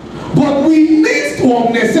Jezebel. But we need to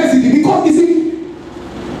of necessity, because you see,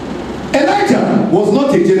 Elijah was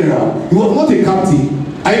not a general, he was not a captain.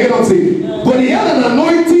 Are you get what I'm saying? But he had an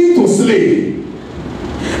anointing to slay.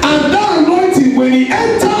 And that anointing, when he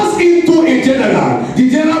enters into a general, the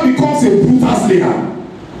general becomes a brutal slayer.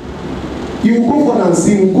 You will go for and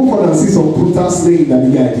see some brutal slaying that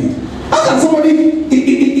the guy did. How can somebody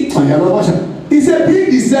he said,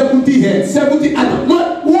 bring the 70 heads, 70, and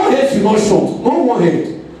not one head should not short, not one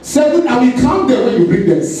head. 7, and we count them when you bring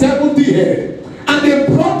them, 70 head. And they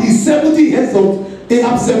brought the 70 heads of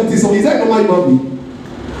Ahab 70, so is that normal human being?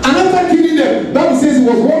 And after killing them, Bible says he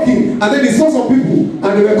was walking, and then he saw some people,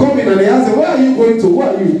 and they were coming, and they asked him, where are you going to? Where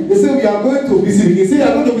are you? They said, we are going to visit. He said, you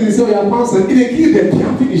are going to visit, so you are passing. If they kill them, they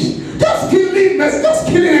are finished. Just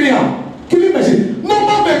killing anyhow. Killing machine.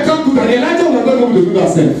 Normal men can't do that. Elijah was not going to do that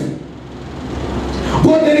self.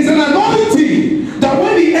 But there is an anointing that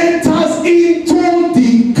when he enters into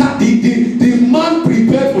the man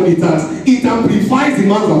prepared for the task, it amplifies the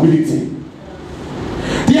man's ability.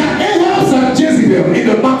 There are Ahabs and Jezebel in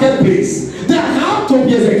the marketplace that have to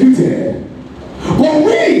be executed. But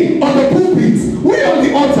we on the pulpit, we on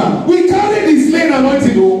the altar, we carry the slain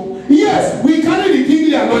anointing. Oh. Yes, we carry the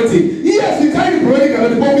kingly anointing. Yes, we carry the prophetic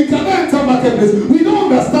anointing, but we cannot enter marketplace. We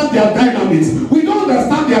don't understand their dynamics. We don't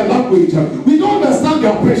understand their language. We don't understand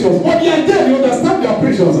their pressures. But they are there, they understand their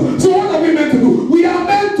pressures. So what are we meant to do? We are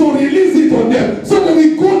meant to release it on them so that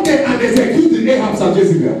we go there and execute the Ahabs and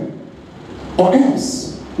Jezebel. Or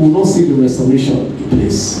else, we will not see the restoration in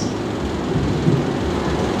place.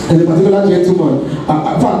 And a particular gentleman, in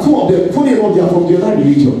fact, two of them, funny enough, they are from the other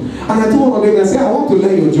religion. And I told one of them, I said, I want to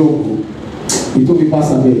learn your job. He told me,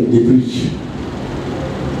 Pastor, they preach.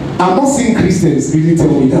 I'm not seeing Christians really tell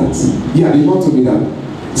me that. Yeah, they not tell me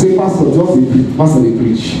that. Say, Pastor, just they preach. Pastor, they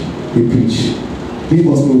preach. They preach. Leave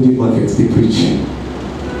us know the market, they preach.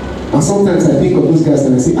 And sometimes I think of those guys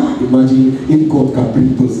and I say, imagine if God can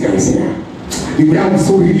bring those guys here. If we have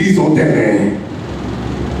so release on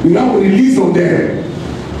them, we have release on them.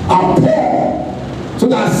 And pour, so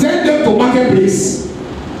that send them to marketplace.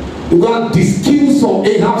 You got these kills of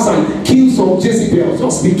Ahabs and kills of Jezebel,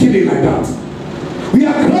 just be killing like that. We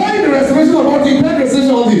are crying the restoration of all the restoration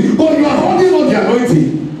of the, but you are holding on the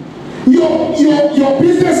anointing. Your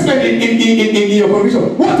businessmen in your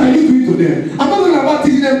condition, what are you doing to them? I'm not talking about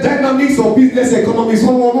teaching them dynamics of business economics.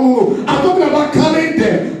 No. I'm talking about carrying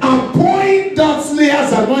them and pouring that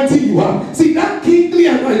slayer's anointing you have. See, that kingly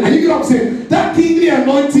anointing, and you get what I'm saying? That kingly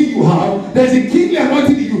anointing you have, there's a kingly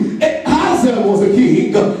anointing in you. Hazael was a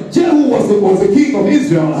king, Jehu was the king of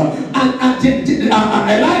Israel, and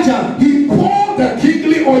Elijah, he poured the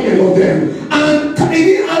kingly oil on them. And he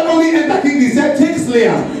didn't only enter king, he said, take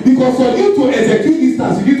slayers, because for you to execute this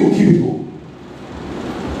task, you need to kill people.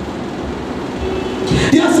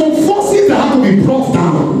 There are some forces that have to be brought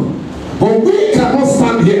down, but we cannot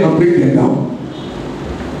stand here and bring them down.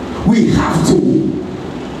 We have to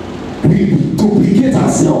duplicate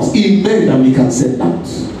ourselves in men that we can send out.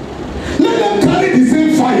 Let them carry the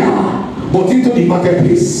same fire, but into the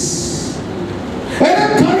marketplace. Let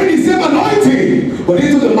them carry the same anointing, but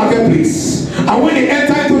into the marketplace. And when they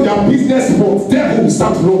enter into their business sports, devil will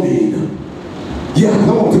start rolling. Yeah, I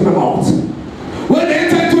know what I'm talking about. When they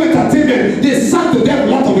enter into entertainment, they sack the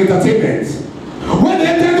devil out of entertainment. When they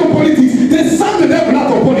enter into politics, they sack the devil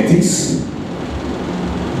out of politics.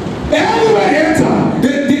 Everywhere they enter,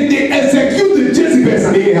 they execute the Jezebels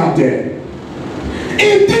and they have there.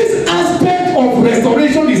 If this aspect of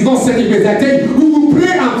restoration is not set in place, I tell you, we will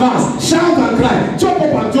pray and fast, shout and cry. chop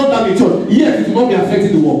up and jump down the church, yet it will not be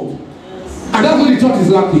affecting the world. And that's what the church is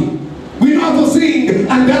lacking. We know how to sing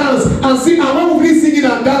and dance and sing, and when we finish singing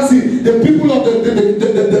and dancing, the people of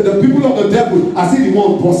the people of the devil are still the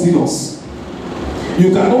one bossing us.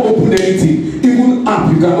 You cannot open anything, even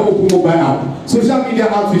app. You cannot open mobile app, social media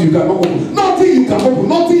outfit. You cannot open. Nothing you can open.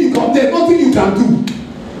 Nothing you can do. Nothing you can do.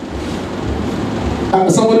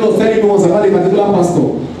 Somebody was telling me once about a particular pastor.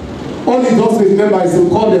 All he does to his members is to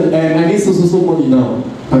call them. I need so money now,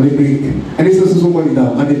 and they bring. I need so money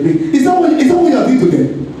now, and they bring. Is that what you are doing to them?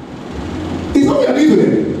 It's not what you are doing to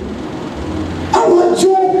them. Our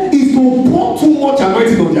job is to pour too much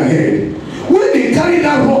anointing on their head. When they carry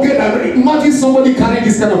that rugged anointing, imagine somebody carrying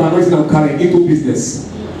this kind of anointing and carrying into business.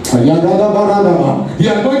 The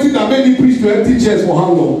anointing that made me preach to empty chairs for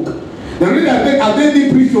how long? The anointing that made me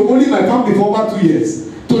preach to only my family for over 2 years.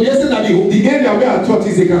 To the extent that the area where our church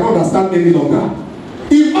is, they cannot understand any longer.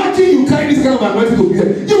 Imagine you carry this kind of anointing to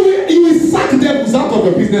business. You will sack devils out of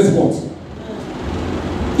your business spot.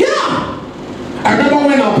 Yeah. I remember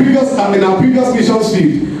when in our previous mission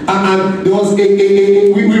field, and there was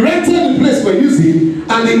we rented the place we're using,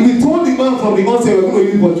 and we told the man from the onset we're going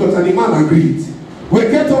to use for church, and the man agreed. We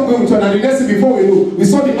kept on going to church, and the next thing before we knew, we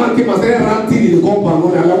saw the man came and started ranting in the compound.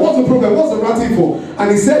 And I'm like, what's the problem? What's the ranting for?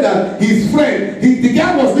 And he said that his friend, the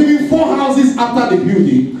guy was living 4 houses after the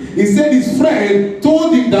building. He said his friend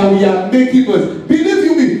told him that we are making noise. Believe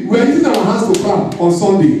you me, we are using our hands to clap on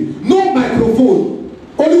Sunday. No microphone.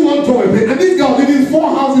 Only one drum and play. And this guy was living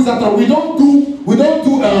 4 houses after. We don't do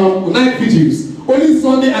night vigils. Only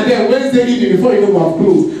Sunday and then Wednesday evening before you know we have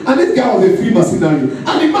closed. And this guy was a free mercenary.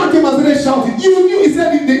 And the man came and started shouting. You knew, he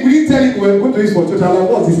said, we didn't tell him we were going to use for church. I'm like,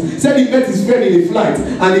 what's this? He said he met his friend in a flight.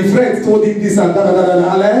 And the friend told him this and that.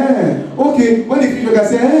 I'm like, okay. When he finished, I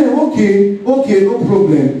said, okay, no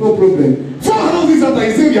problem. 4 houses after,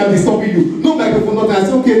 he said, we are disturbing you. No microphone, nothing. I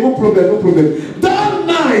said, okay, no problem. That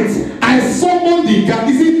night, I summoned the guy.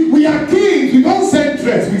 You see, we are kings. We don't send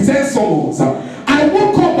threats. We send summons. I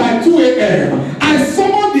woke up by 2 a.m. I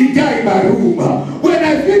summoned the guy in my room. When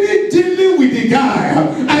I finished dealing with the guy,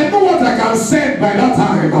 I know what I can send by that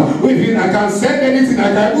time. I can send anything.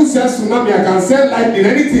 I can even send tsunami. I can send lightning,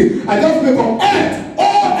 anything. I just make up earth,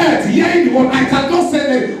 all earth, hearing the word. I cannot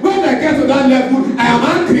send it. When I get to that level, I am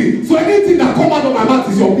angry. So anything that comes out of my mouth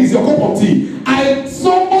is your cup of tea. I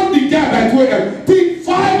summoned the guy by 2 a.m. Till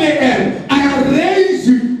 5 a.m. I arranged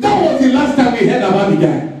you. That was the last time we heard about the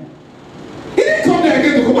guy. He didn't come there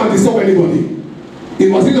again to come and disturb anybody.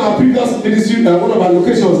 It was in our previous ministry, one of our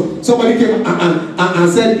locations. Somebody came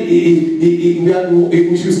and said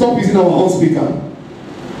we should stop using our own speaker.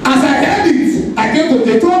 As I heard it,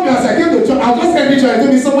 they told me as I came to church, I was just getting church, I told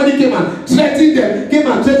me somebody came and threatened them,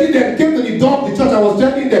 came to the door of the church, I was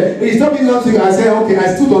threatening them. They stopped using our speaker. I said, okay,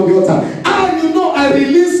 I stood on the altar. And you know, I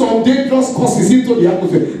released some dangerous curses into the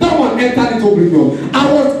atmosphere. That one entered into oblivion.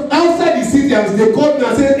 I was outside the city and they called me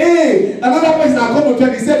and said, hey, another person that come to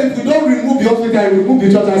church, he said, if you don't remove the hospital, I remove the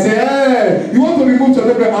church. I said, hey, you want to remove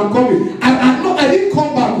church? I'm coming. I didn't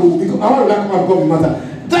come back because I want to come back because it matter.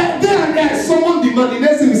 There, someone demanded. The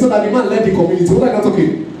next thing we saw that the man led the community. What are you not talking?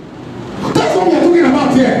 That's what we are talking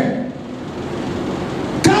about here.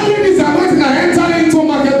 Carrying this anointing and entering into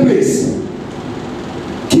marketplace.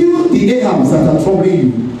 Kill the Ahabs that are troubling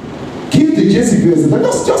you. Kill the Jezebels.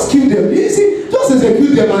 Just kill them. You see, just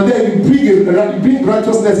execute them and then you bring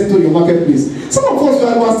righteousness into your marketplace. Some of us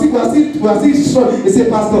we are still strong. They say,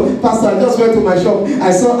 Pastor, I just went to my shop.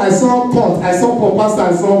 I saw pot. Pastor,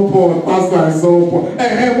 I saw pot.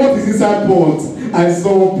 Hey, what is inside pot? I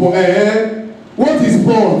saw pot. What is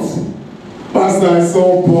pot? Pastor, I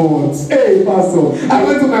saw pot. Hey, Pastor, I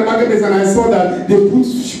went to my marketplace and I saw that they put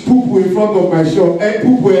poo in front of my shop.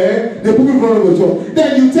 Poo where? They put in front of the shop.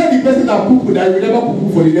 Then you tell the person that poo that you will never poo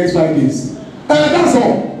for the next 5 days. That's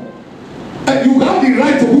all. You have the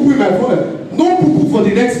right to poo in my phone. No poo for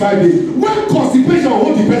the next 5 days. When constipation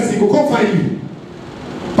hold the person, he will come find you.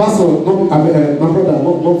 Pastor, no, my brother,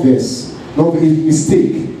 not verse. No, it's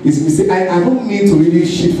mistake. It's mistake. I don't mean to really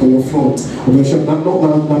shit for your front of your shop.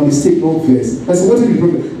 My mistake, no verse. I said, what is the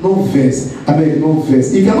problem? No verse. I beg, no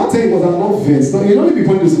verse. You cannot tell me what I'm not verse. No, you don't need to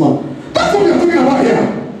point this one. That's what we are talking about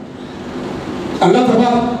here. And that's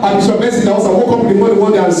about Bishop Messi. I woke up in the morning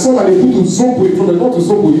one day and saw that they put Zombo in front of not to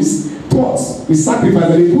Zombo is pots. We sacrifice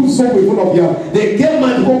and they put Zombo in front of the house. They get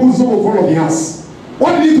man to go put Zombo in front of the house.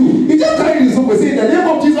 What did he do? He just carried his Zombo, saying, in the name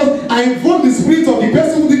of Jesus, I invoke the spirit of the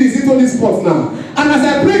person who did this into this pot now. And as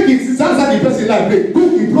I break it, it's outside the person like break.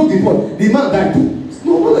 Boom, he broke the pot. The man died.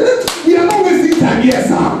 No, we are not wasting time here,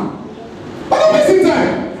 sir. We're not wasting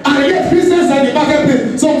time. And yet Christians are in the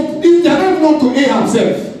marketplace. So if they are not known to Ahab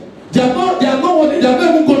himself, they are not what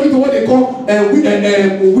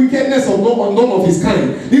none of his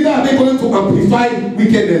kind. Neither are they going to amplify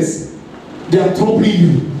wickedness. They are troubling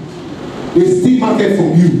you. They steal market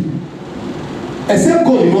from you. Except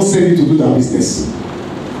God did not send you to do that business.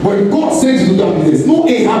 But if God sends you to do that business, no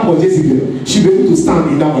Ahab or Jezebel should be able to stand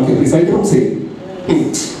in that marketplace. I don't say.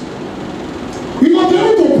 We must be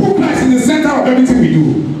able to put Christ in the center of everything we do.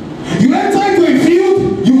 You enter into a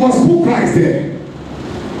field, you must put Christ there.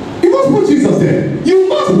 You must put Jesus there. You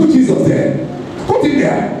must put Jesus there. Put him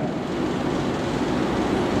there.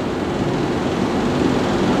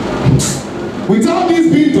 Without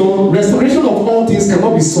this being done, restoration of all things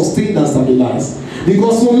cannot be sustained and stabilized.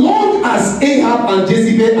 Because so long as Ahab and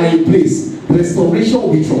Jezebel are in place, restoration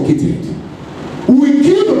will be truncated. We will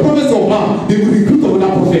kill the prophets of Baal, they will recruit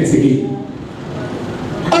another prophets again.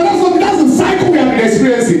 And that's the cycle we have been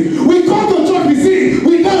experiencing. We come to church, we sing,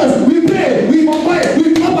 we dance, we pray, we compare,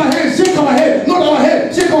 we clap our hands, shake our head, nod our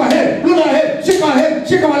head, shake our head, nod our head, shake our head,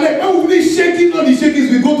 shake our leg. When we finish shaking all the shakings,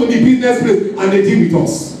 we go to the business place and they deal with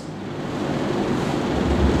us.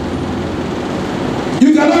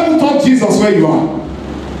 You cannot even talk Jesus where you are.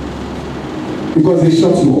 Because they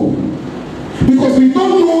shut you up. Because we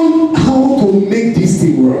don't know how to make this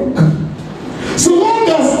thing work. So long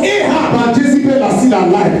as Ahab and Jezebel are still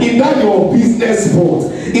alive, in that your business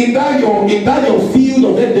sport, in that your field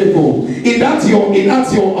of endeavor, in that your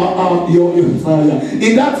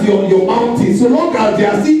mountain, so long as they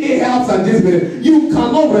are still Ahabs and Jezebel, you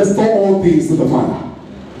cannot restore all things to the Father.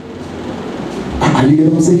 Are you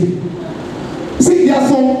getting what I'm saying? See, there are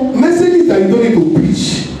some messages that you don't need to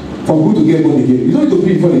preach for people to get born again. You don't need to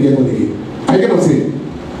preach before they get born again. Are you getting what I'm saying?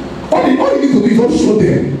 All you need to do is just show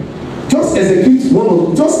them. Just execute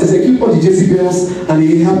all the Jezebels and the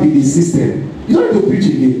Ahab in the system. You don't need to preach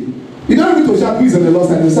again. You don't need to shout peace on the Lord's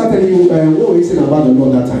side. They'll start telling you what were you saying about the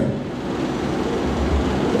Lord that time.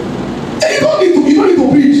 And you don't need to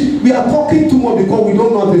preach. We are talking too much because we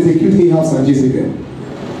don't know how to execute Ahab and Jezebel.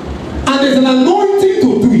 And there's an anointing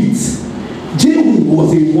to do it. Jehu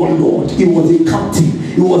was a warlord. He was a captain.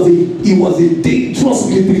 He was a dangerous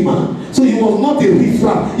military man. So he was not a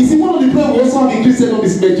riffraff. You see, one of the problems we also have in Christendom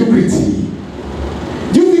is mediocrity.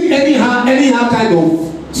 Do you think any kind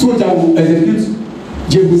of soldier will execute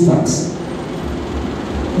Jehu's tax?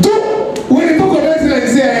 When they talk of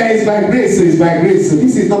excellence, they say it's by grace, so it's by grace. So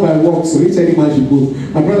this is not by works, so each any man should go.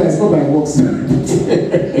 My brother, it's not by works. Be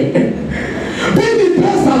the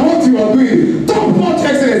best at what you are doing. Don't watch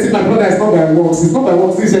excellence in my brother, it's not by works. It's not by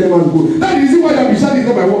works, each any man should go. That is the reason why you have been shouting it's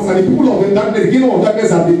not by works. And the people of the darkness, the kingdom of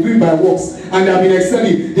darkness have been doing by works. And they have been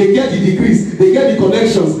excelling. They get the degrees, they get the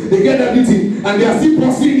connections, they get everything. And they are still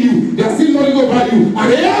pursuing you. They are still lording over you.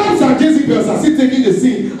 And the Ahab and Jezebel are still taking the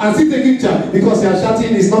scene and still taking charge. Because they are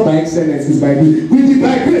shouting it's not by excellence, it's by grace. With the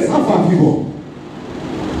by grace, how far people?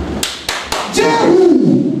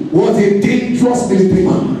 Jehu was a dangerous military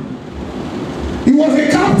man. He was a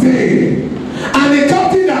captain. And a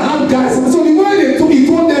captain that had guys. So the way he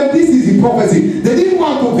told them this is the prophecy, they didn't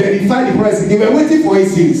want to verify the prophecy. They were waiting for it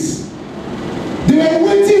since. They were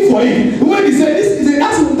waiting for it. When he said this,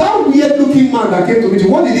 that's that weird looking man that came to meet you.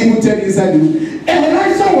 What did he even tell you inside the room?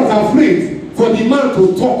 Elisha was afraid for the man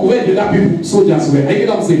to talk where the other people, soldiers were. I get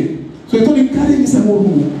what I'm saying? So he told him, carry him inside one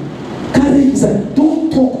room. Carry him inside.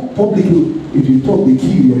 Don't talk publicly. If you talk, they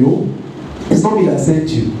kill you, yo. It's not me that sent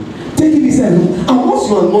you. Take him inside room. And once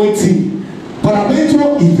you anoint him,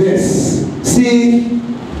 paraventure invest. See,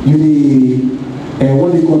 you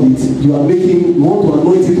what they call it? You want to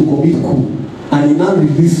anoint him to commit coup. And he now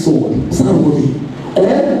release sword. Somebody. Or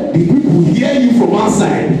the people hear you from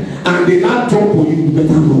outside and they now jump on you, you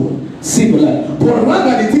better run. Similar. But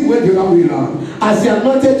rather the thing went the other way around. As the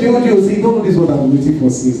anointed Jehovah will say, don't know this is what I've been waiting for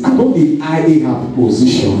since. I don't be eyeing her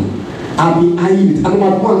position. I've been eyeing it. I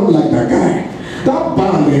don't like that guy. That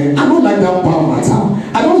bar, man, I don't like that bar matter.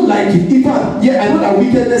 I don't like it. In fact, yeah, I know that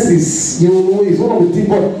wickedness is, is one of the things,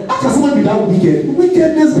 but how can someone be that wicked?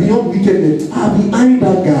 Wickedness beyond wickedness. I'm behind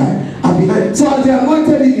that guy. I'm behind. So as they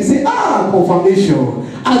anointed him, he said, confirmation.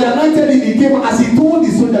 As they anointed him, he came, as he told the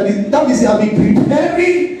soldier, that means they have been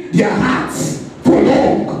preparing their hearts for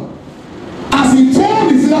long. As he told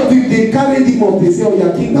the soldier, they carried him up, they said,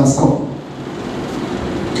 your king has come.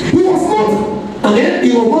 He was not, and then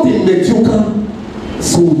he was not a mediocre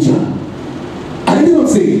soldier. I did not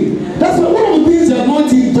say. That's why one of the things the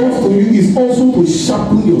anointing does to you is also to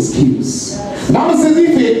sharpen your skills. Now it says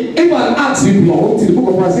if an axe be blunt, in the book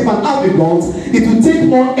of Proverbs, if an axe be blunt, it will take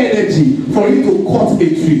more energy for you to cut a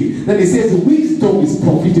tree. Then it says wisdom is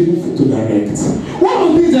profitable to direct. One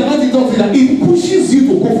of the things the anointing does is that it pushes you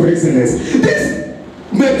to go for excellence. This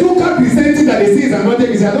mediocre Christianity that they say is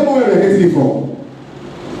anointed, I don't know where we're getting it from.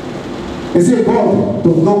 They say God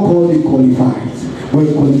does not call the qualified. When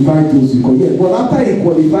he qualified those we call. Yeah, but after he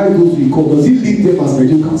qualified those we call, does he leave them as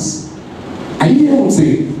mediocres? Are you hearing what I'm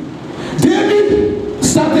saying? David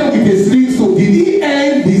started with a sling, so did he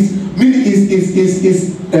end his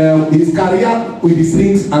career with the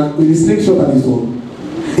slings and with the slingshot and his own?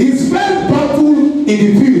 His first battle in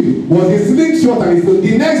the field was a slingshot and his own.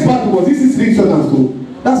 The next battle was this slingshot and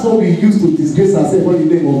stone. That's what we used to disgrace ourselves on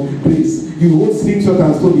the name of grace. You hold slingshot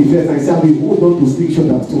and stone the first and say, we hold on to slingshot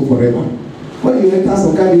and stone forever. When you enter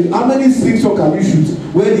some kind of, how many slingshot can you shoot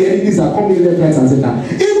where the enemies are coming left, right, and center?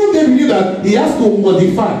 Even they knew that he has to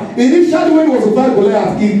modify. Initially, when he was to fight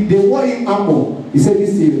Goliath, they wore him armor. He said,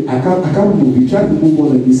 "This thing, I can't move." He tried to move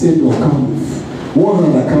on, and he said, "No, I can't move. One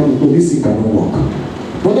hand, I can't move. No, this thing cannot work."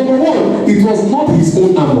 But number one, it was not his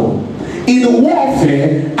own armor. In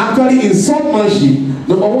warfare, actually in swordmanship,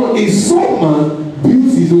 number one, a swordman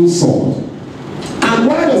builds his own sword. And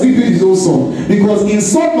why does he build his own sword? Because in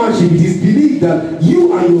swordmanship, it is believed that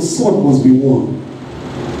you and your sword must be one.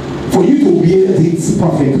 For you to wield it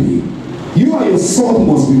perfectly, you and your sword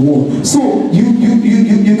must be one. So you can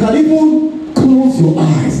even close your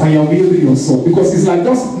eyes and you're wielding your sword, because it's like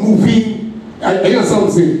just moving. I understand what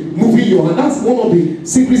I'm saying? Moving your hand. That's one of the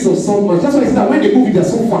secrets of swordmanship. That's why I say that when they move it, they're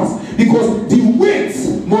so fast, because the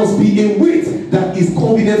weight must be a weight that is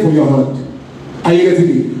convenient for your hand. Are you getting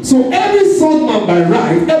me? So every swordman by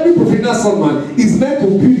right, every professional swordman is meant to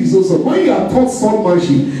build his own sword. When you are taught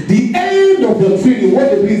swordmanship, the end of your training, what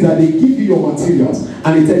they do is that they give you your materials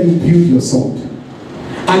and they tell you build your sword.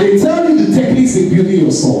 And they tell you the techniques in building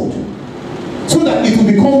your sword, so that it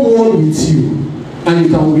will become one with you and you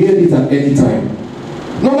can wield it at any time.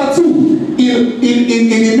 Number two, in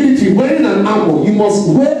the military, wearing an armor, you must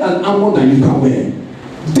wear an armor that you can wear.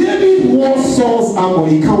 David wore Saul's armor,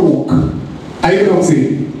 he can't walk. Are you know what I'm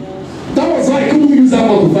saying? That was why he couldn't use that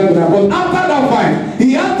armor to fight with that. But after that fight,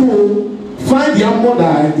 he had to find the armor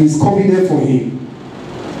that is convenient for him.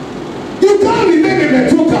 You can't remain a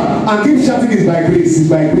mediocre and keep shouting, "It's by grace, it's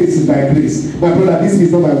by grace, it's by grace." My brother, this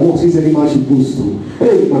is not by works, which any man should boast to.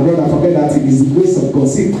 Hey, my brother, forget that thing. It's the grace of God.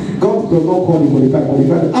 See, God does not call the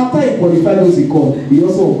qualified. After he qualified those he called, he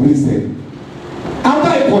also upgrades them.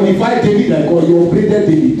 After he qualified David, like God, he upgraded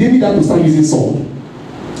David. David had to start using sword.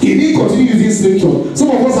 He didn't continue using slingshot. Some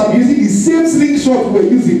of us are using the same slingshot we were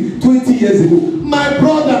using 20 years ago. My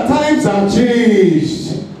brother, times have changed.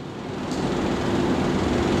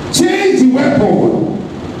 Change the weapon,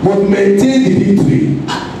 but maintain the victory.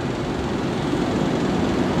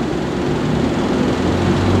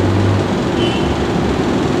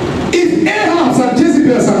 If Ahab and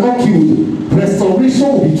Jezebel are not killed, restoration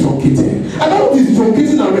will be truncated. And all this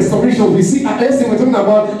truncating and restoration, we see, yesterday we're talking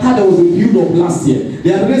about how there was a build-up last year. They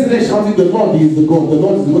had residents shouting, "The Lord is the God, the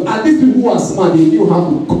Lord is the God." And these people who are smart, they knew how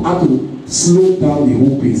to slow down the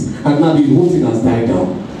whole pace. And now the whole thing has died down.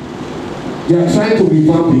 They are trying to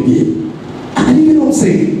revamp again. And you know what I'm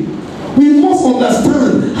saying? We must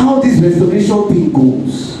understand how this restoration thing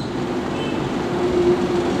goes.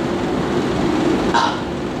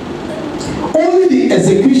 Only the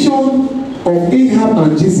execution of Ahab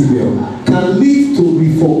and Jezebel can lead to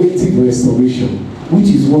reformative restoration, which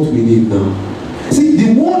is what we need now. See,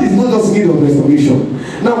 the world is not just in need of restoration.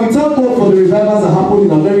 Now, we thank God for the revivals that happened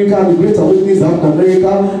in America, the great awakenings that happened in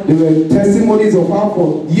America. There were testimonies of how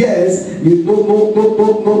for years,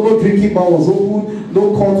 no drinking bar was open, no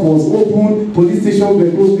court was open, police stations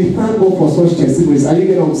were closed. We thank God for such testimonies. Are you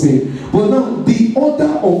getting what I'm saying? But now, the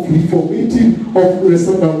order of reformative,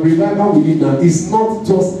 of revival we need now is not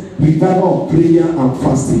just revival of prayer and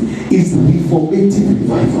fasting. It's reformative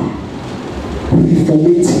revival.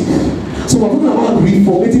 Reformative. So we're talking about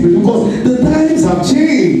reformative because the times have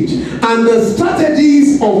changed and the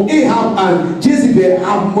strategies of Ahab and Jezebel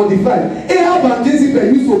have modified. Ahab and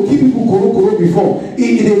Jezebel used to keep people koro before.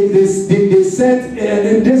 They said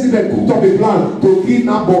Jezebel cooked up a plan to kill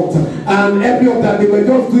Naboth, and every of that they were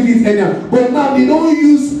just doing it anyhow. But now they don't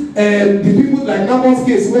use the people like Naboth's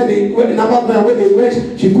case where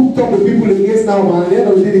she cooked up the people against Naboth, and at the end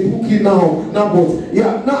of the day they cook it Naboth.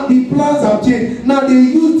 Yeah, now the plans have changed. Now they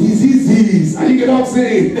use diseases. And you get what I'm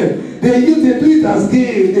saying? They do it as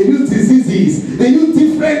game. They use diseases. They use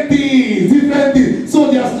different things.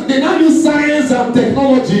 So they now use science and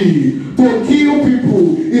technology to kill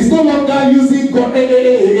people. It's no longer using God.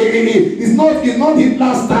 It's not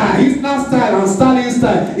Hitler style. Hitler style and Stalin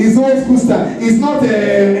style. It's old school style. It's not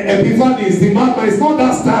Epiphanes, the madman. It's not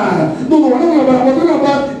that style. No, we're talking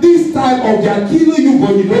about this style of they are killing you,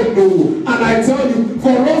 but you don't know. And I tell you,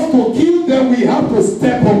 for us to kill them, we have to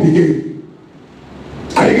step up the game.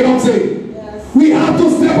 Are you getting what I'm saying? Yes. We have to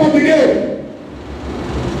step up the game.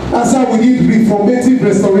 That's how we need reformative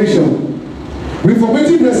restoration.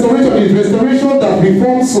 Reformative restoration is restoration that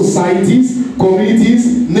reforms societies,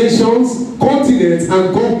 communities, nations, continents,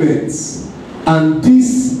 and governments. And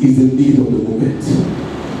this is the need of the moment.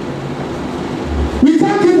 We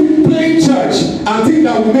can't keep playing church and think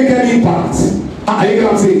that will make any impact. You know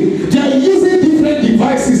what I'm saying? They are using different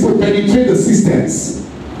devices to penetrate the systems.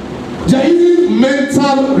 They are using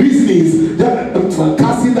mental reasonings. They are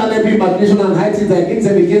casting down every imagination and hiding against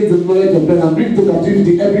them against the knowledge of God and bring to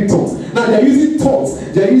captivity every thought. Now they are using thoughts.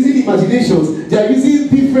 They are using imaginations. They are using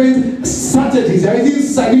different strategies. They are using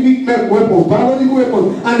scientific weapons, biological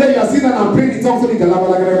weapons. And then you are sitting and praying in tongues.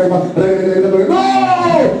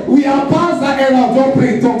 No! We are past that era of not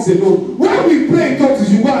praying in tongues alone. When we pray in tongues, we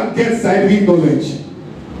should go and get scientific knowledge.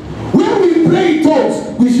 When we pray in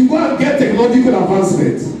tongues, we should go and get technological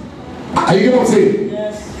advancement. Are you know what I'm saying?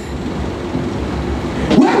 Yes.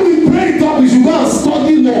 When we pray in tongues, we should go and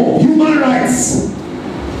study law, human rights,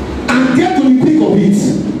 and get to the peak of it.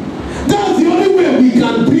 That's the only way we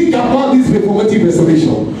can bring about this reformative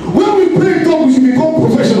restoration. When we pray in tongues, we should become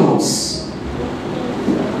professionals.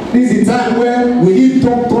 This is a time where we need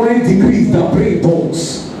doctorate degrees that pray in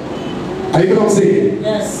tongues. Are you know what I'm saying?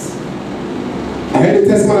 Yes. I heard a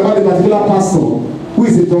testimony about a particular pastor who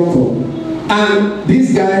is a doctor. And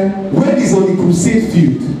this guy, when he's on the crusade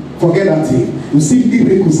field, forget that thing. You see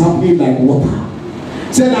miracles happening like water.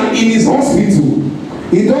 Said that in his hospital,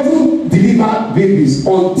 he doesn't deliver babies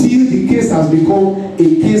until the case has become a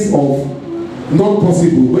case of not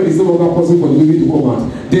possible. When it's no longer possible for the baby to come out,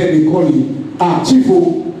 then they call him, Chief,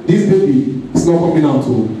 this baby is not coming out.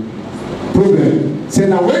 Problem.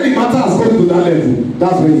 Said that when the matter has gone to that level,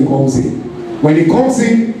 that's when he comes in. When he comes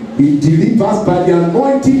in, he delivers by the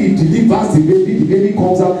anointing. He delivers the baby. The baby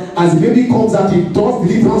comes out. As the baby comes out, he does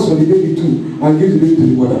deliverance for the baby too and gives the baby to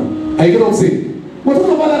the mother. Are you know what I'm saying? We're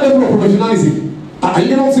talking about that level of professionalism. Are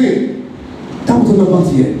you know what I'm saying? That's what we're talking about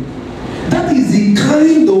here. That is the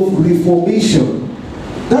kind of reformation.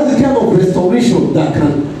 That's the kind of restoration that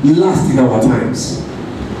can last in our times.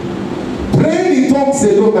 Praying in tongues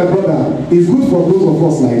alone, my brother, is good for those of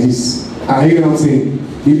us like this. Are you know what I'm saying?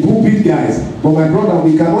 The pulpit guys, but my brother,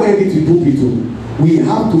 we cannot end it with pulpit. We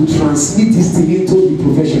have to transmit this thing into the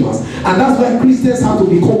professionals, and that's why Christians have to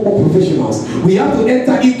become more professionals. We have to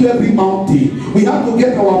enter into every mountain. We have to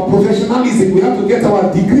get our professionalism. We have to get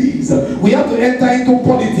our degrees. We have to enter into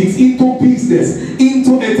politics, into business,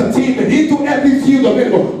 into entertainment, into every field of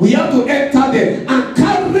it. We have to enter there and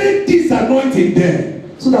carry this anointing there,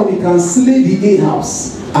 so that we can slay the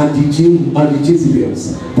Ahabs and the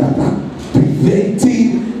Jezebels that are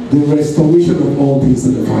preventing the restoration of all things to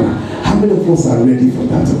the Father. How many of us are ready for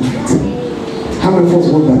that tonight? How many of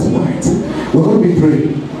us want that tonight? We're going to be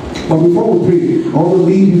praying. But before we pray, I want to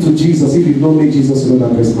lead you to Jesus. If you've not made Jesus your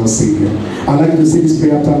Lord and personal Savior, I'd like you to say this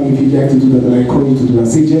prayer after me. If you'd like to do that, then I encourage you to do that.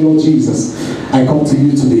 Say, dear Lord Jesus, I come to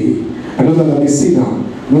you today. I know that I'm a sinner.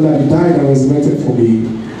 I know that you died and resurrected for me.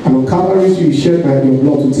 And on Calvary, you shed your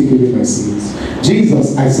blood to take away my sins.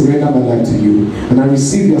 Jesus, I surrender my life to you, and I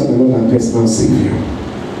receive you as my Lord and personal Savior.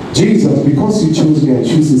 Jesus, because you chose me, I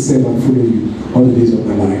choose to serve and follow you all the days of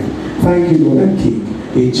my life. Thank you, Lord and King.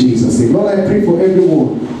 In Jesus' name. Lord, I pray for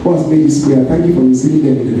everyone who has made this prayer. Thank you for receiving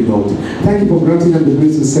them in the beloved. Thank you for granting them the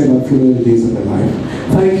grace to serve and follow all the days of their life.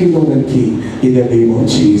 Thank you, Lord and King, in the name of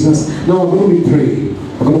Jesus. Now I'm going to be praying.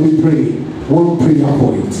 I'm going to be praying one prayer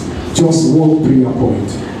point. Just one prayer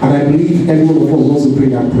point. And I believe every one of us wants to pray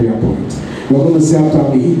that prayer point. You're going to say after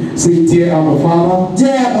me, say, dear our Father,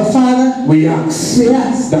 we ask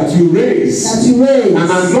that you raise and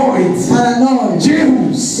anoint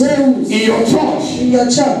Jehus in your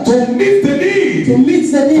church to meet the need for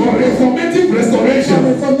reformative restoration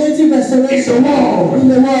in the world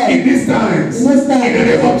in these times. In the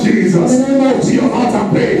name of Jesus, to your heart and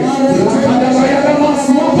pray.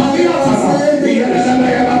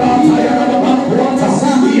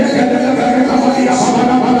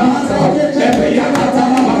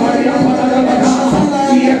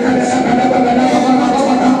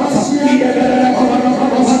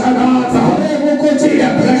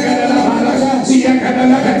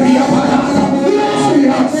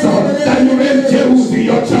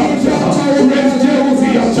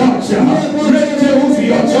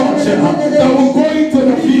 That will go into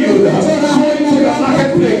the field, go into the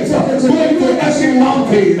marketplace, go into every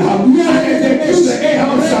mountain, and execute the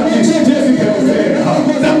Ahabs and the Jezebels there.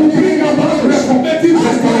 That will bring about reformative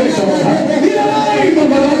restoration. In the name of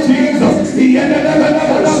the Lord Jesus, raise them,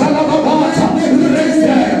 anoint them, raise them, anoint them, raise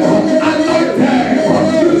them, and like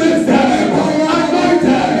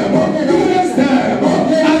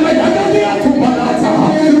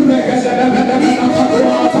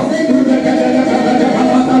a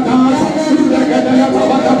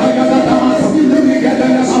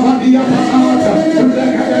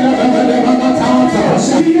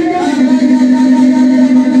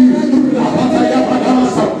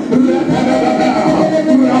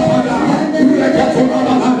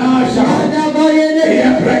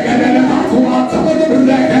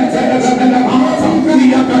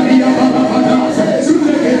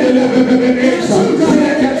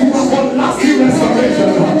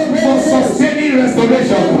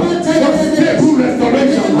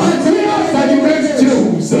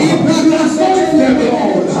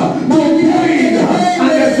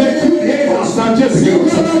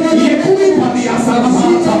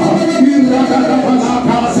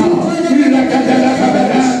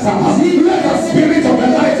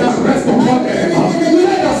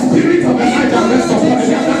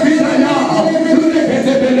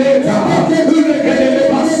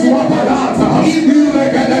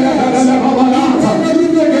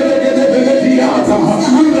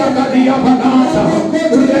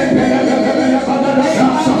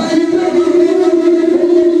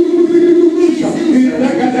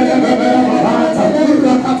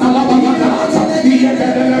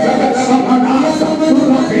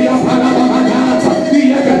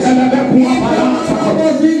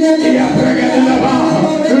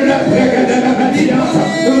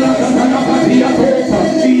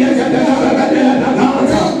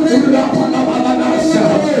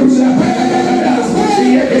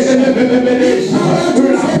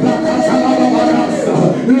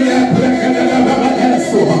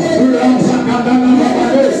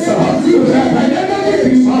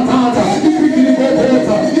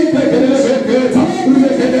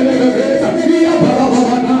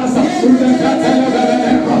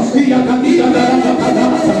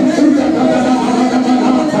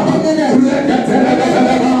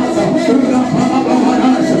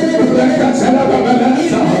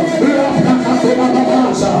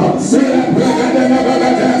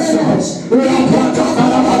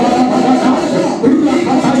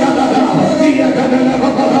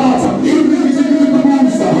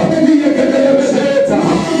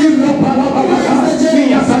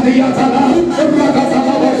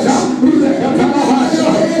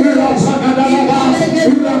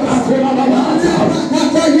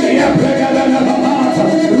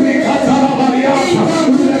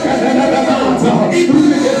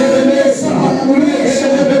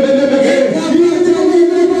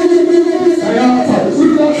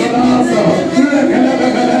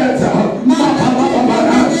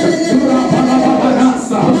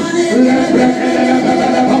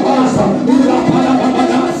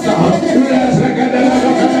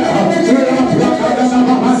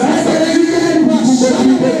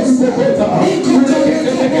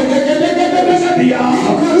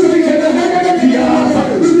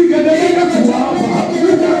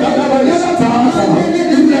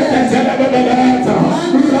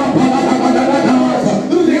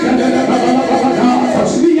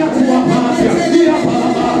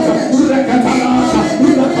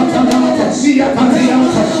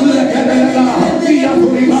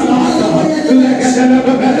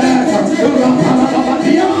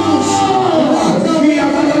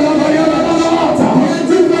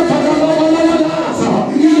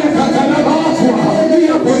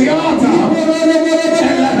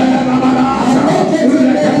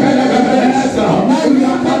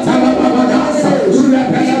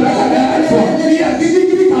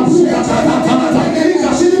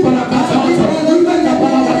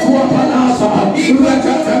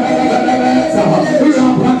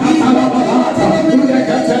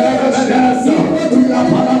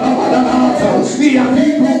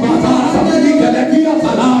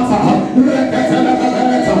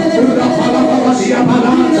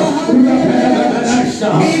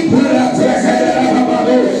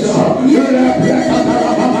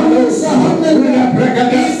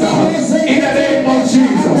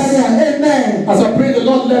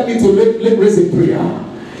Raise a prayer.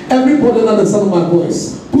 Everybody under the sound of my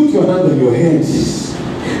voice, put your hand on your head.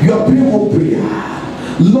 You are praying one prayer.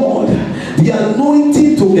 Lord, the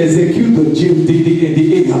anointing to execute the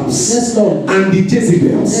Ahabs and the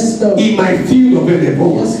Jezebels in my field of endeavor.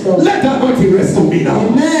 Let that anointing rest on me now.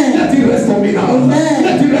 Amen. Let it rest on me now. Amen.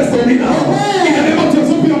 Let it rest on me now. Amen. In the name of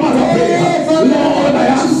Jesus, open your mouth and pray. Lord, I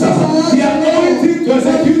ask the anointing to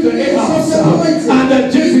execute the Ahabs and the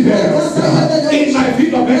Jezebels in my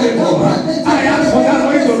field of endeavor. I ask for that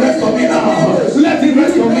anointing to rest on me now. Let it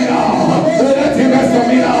rest on me now. Let it rest on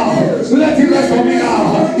me now. Let it rest on me now.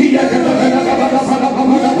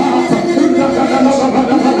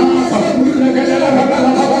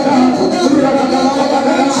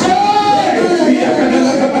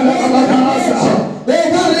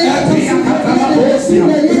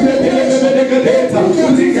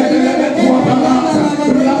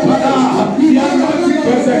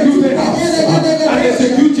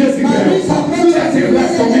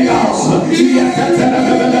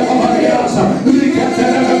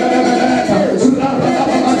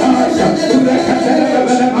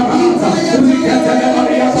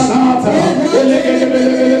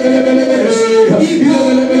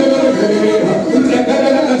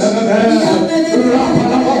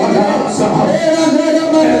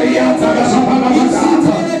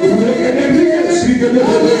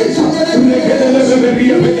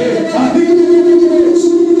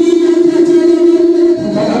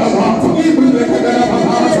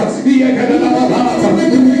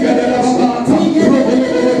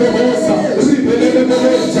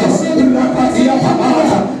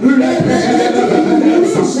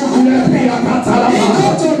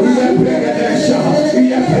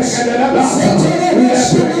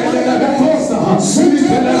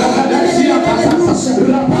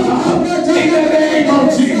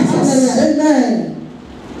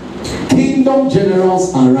 Kingdom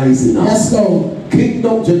generals are rising up. Yes, Lord.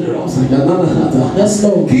 Kingdom generals. Yes,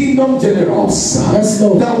 Lord. Kingdom generals. Yes,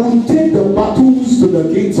 Lord. That will take the battles to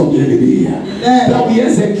the gates of the enemy. That will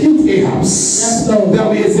execute Ahabs. Yes, Lord. That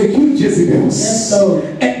will execute Jezebels. Yes, Lord.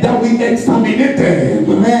 That will exterminate them.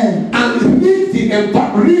 Amen. And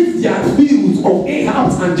rid their fields of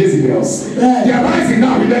Ahabs and Jezebels. Amen. They are rising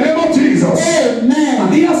now in the name of Jesus.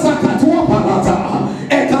 Amen.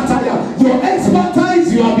 Your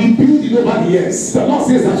expertise you have been building over the years. The Lord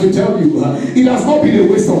says I should tell you, it has not been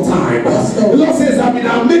a waste of time. The Lord says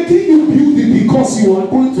I'm making you build it because you are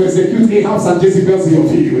going to execute Ahabs and Jezebels in your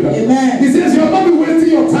field. Amen. He says you have not been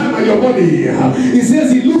wasting your time and your money. He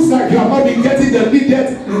says it looks like you have not been getting the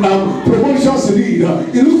needed promotions you need.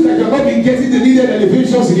 It looks like you have not been getting the needed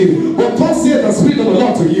elevations you need. But God says the Spirit of the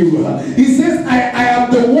Lord to you. He says I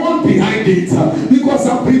am the one behind it because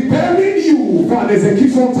I'm preparing you for an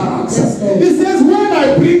execution task. He says when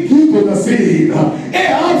I bring you to the scene,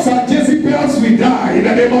 Ahabs and Jezebels will die in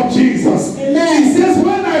the name of Jesus. Amen. He says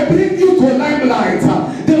when I bring you to limelight,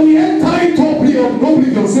 they will enter into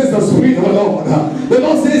oblivion, says the Spirit of the Lord. The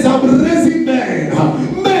Lord says I'm raising men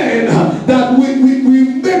that will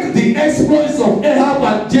make the exploits of Ahab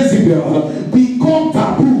and Jezebel become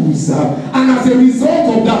taboos, and as a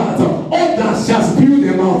result of that, others shall spew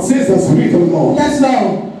them out, says the Spirit of the Lord. Yes,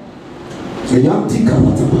 Lord. The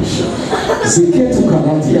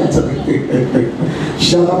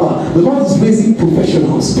Lord is raising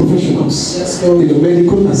professionals. Yes, Lord. In the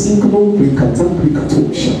medical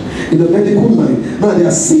in the medical line. Now there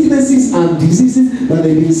are sicknesses and diseases that have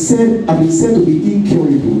been said to be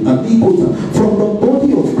incurable and impotent from the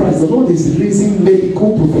body of Christ. The Lord is raising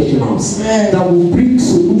medical professionals that will bring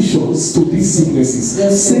solutions to these sicknesses.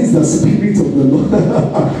 Yes, says the Spirit of the Lord.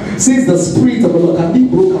 Says the Spirit of the Lord. And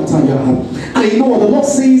you know what the Lord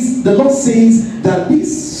says? The Lord says that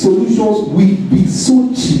these solutions will be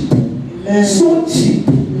so cheap. Amen. So cheap.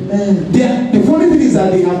 Amen. The funny thing is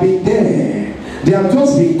that they have been there. They have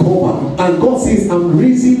just been covered. And God says, I'm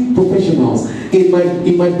raising professionals in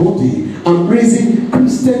my body. I'm raising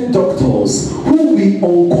Christian doctors who will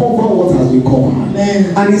uncover what has been covered.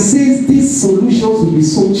 Amen. And he says these solutions will be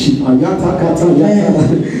so cheap.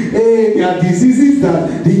 Hey, there are diseases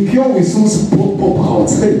that the cure will soon pop out.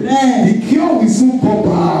 The cure will soon pop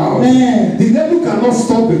out. The devil cannot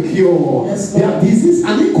stop the cure. Yes, There are diseases.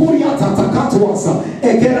 And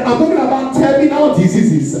again, I'm talking about terminal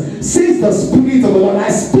diseases. Says the Spirit of the Lord. I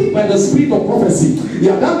speak by the Spirit of prophecy.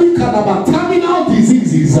 That we can about terminal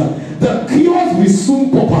diseases. The cures will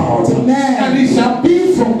soon pop out. Amen. And it shall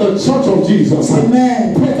be from the church of Jesus.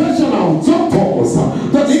 Amen. Professional doctors.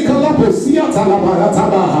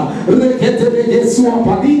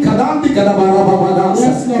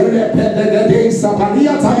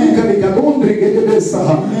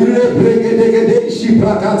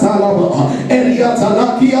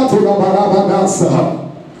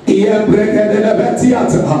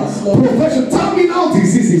 Profession, terminal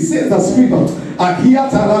diseases, says the Spirit.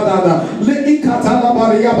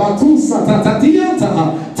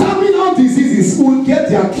 Terminal diseases will get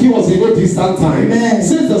their cures in no distant time.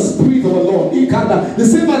 Says the Spirit of the Lord. The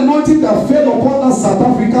same anointing that fell upon that South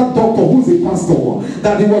African doctor who's a pastor,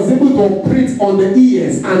 that he was able to operate on the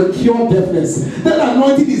ears and cure deafness. That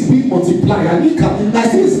anointing is being multiplied. And I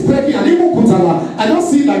see it spreading. And even Kutala, I don't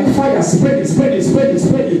see like fire spreading.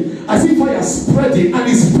 I see fire spreading, and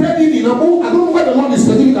it's spreading in a more. I don't know where the Lord is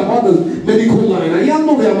specific about the medical line. I am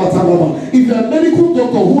not there, if you're a medical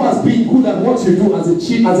doctor who has been good at what you do as a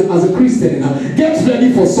Christian, get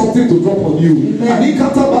ready for something to drop on you.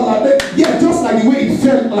 Yeah, just like the way it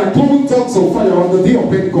fell, like cloven tongues of fire on the day of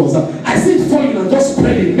Pentecost. I see it falling and just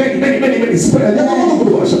spreading, many spreading. And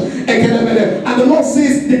the Lord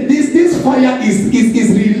says that this fire is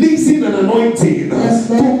releasing an anointing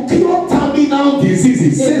to cure terminal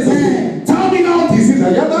diseases. Terminal diseases.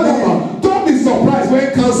 Don't be surprised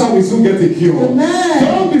when cancer will soon get a cure.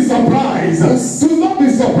 Don't be surprised. Do not be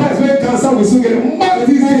surprised when cancer will soon get a cure. Mark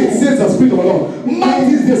this day, says the Spirit of the Lord. Mark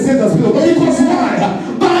this day, says the Spirit of the Lord. Because why?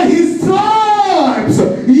 By his stripes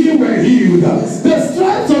ye were healed. The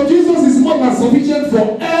stripes of Jesus is more than sufficient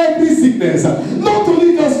for every sickness. Not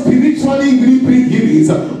only just spiritually will he bring healings,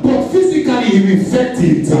 but physically he will effect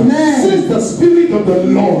it. Says the Spirit of the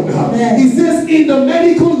Lord. He says in the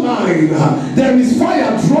medical line there is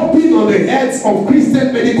fire dropping on the heads of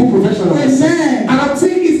Christian medical professionals. And I'm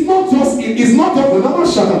saying it's not just in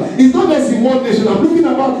one nation.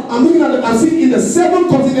 I'm seeing in the 7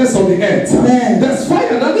 continents of the earth. There's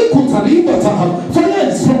fire. Fire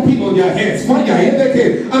is dropping on their heads.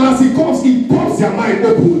 And as it comes, it pops their mind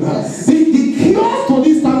open. The cure to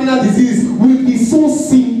this terminal disease will be so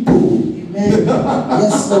simple.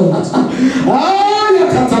 Yes, Lord.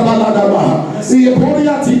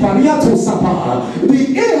 The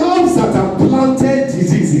Ahabs that have planted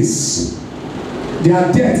diseases,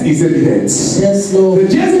 their death is evident. Yes, Lord. The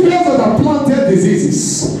Jezebels that have planted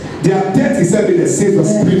diseases, their death is evident, says the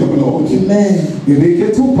Spirit of the Lord. Amen.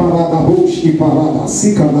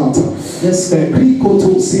 Yes,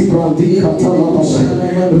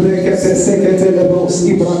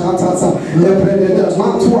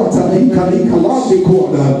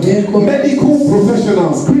 medical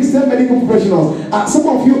professionals, Christian medical professionals. Some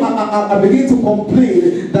of you are beginning to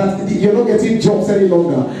complain that you're not getting jobs any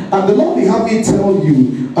longer. And the Lord will have me tell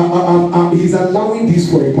you, He's allowing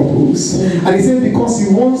this for a purpose. And He said because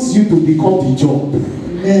He wants you to become the job.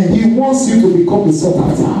 Amen. He wants you to become the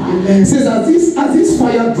sought after. He says as this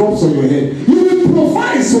fire drops on your head, you will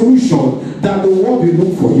provide a solution that the world will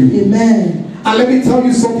look for you. Amen. And let me tell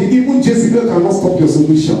you something, even Jezebel cannot stop your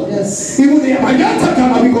solution. Yes. Even the Amayata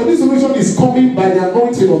cannot, because this solution is coming by the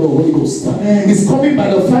anointing of the Holy Ghost. It's coming by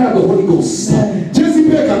the fire of the Holy Ghost.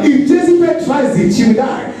 Jezebel can, if Jezebel tries it, she will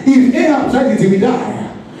die. If Ahab tries it, he will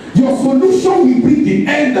die. Your solution will bring the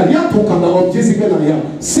end that you are talking about Jezebel and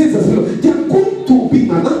Ahab. Says the Spirit. They are going to be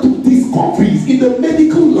to these countries in the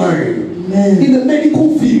medical line. Amen. In the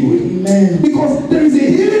medical field. Amen. Because there is a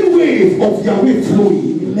healing wave of Yahweh flowing.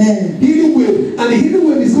 Amen. Healing wave, and the healing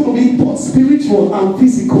wave is going to be both spiritual and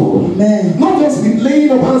physical. Amen. Not just with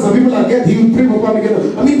laying of hands and people that get healed, pray for them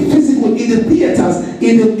again. I mean physical, in the theaters,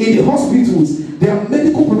 in the hospitals. There are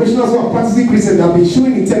medical professionals who are practicing Christians that have been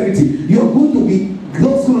showing integrity. You are going to be,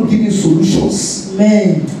 God's going to give you solutions.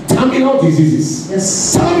 Amen. Terminal diseases.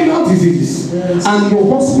 Yes. Terminal diseases. Yes. And your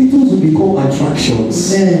hospitals will become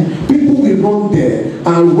attractions. Amen. People will run there,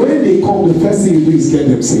 and when they come, the first thing you do is get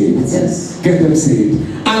them saved. Yes. Get them saved.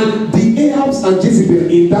 And the Ahab Ahabs and Jezebel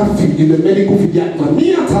in that field, in the medical field. They are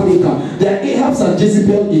Ahabs and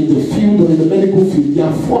Jezebel in the field or in the medical field. They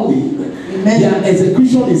are falling. Amen. Their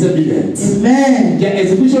execution is evident. Amen. Their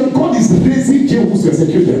execution, God is raising Jehus to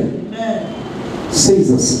execute them. Amen. Says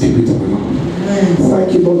the Spirit of the Lord. Amen.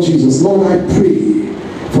 Thank you, Lord Jesus. Lord, I pray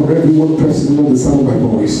for everyone present under the sound of my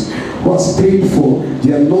voice who has prayed for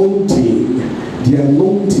the anointing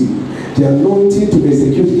to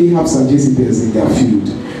execute Ahabs and Jezebels in their field.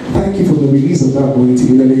 Thank you for the release of that anointing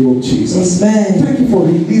in the name of Jesus. Amen. Thank you for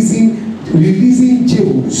releasing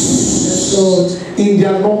Jehus. Yes, Lord. In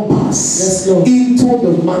their numbers, yes, Lord. Into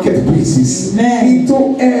the marketplaces, Amen.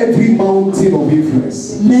 into every mountain of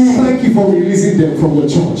influence. Amen. Thank you for releasing them from the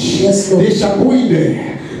church. Yes, Lord. They shall go in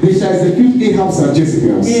there. They shall execute Ahabs and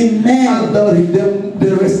Jezebels. Amen. And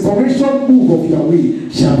the restoration move of Yahweh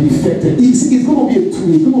shall be effected. It's going to be a tool.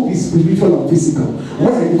 It's going to be spiritual and physical.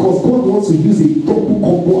 Why? Because God wants to use a double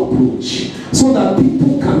combo approach so that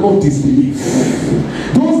people cannot disbelieve.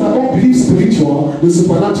 Those that don't believe spiritual, the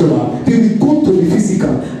supernatural, they will go to the physical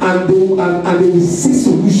and they will see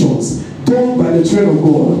solutions done by the train of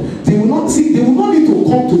God. They will not need to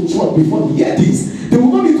come to church before they hear this. They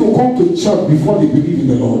will not need to come to church before they believe in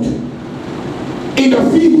the Lord. In the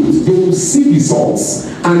field, they will see results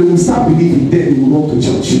and they will start believing, then they will run to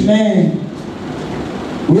church. Amen.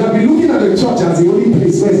 We have been looking at the church as the only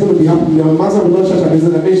place where it's going to be happening. The master of the church and there's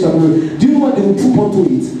an dimension. Do you know what they will put onto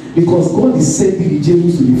it? Because God is sending the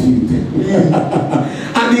Jews to the field.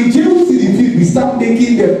 And the Jews in the field, we start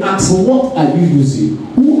making them ask, what are you using?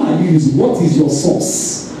 Who are you using? What is your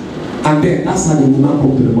source? And then that's how they will now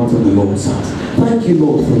come to the mouth of the Lord's house. Thank you,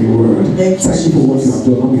 Lord, for your word. Thank you for what you have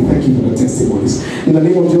done. And we thank you for the testimonies. In the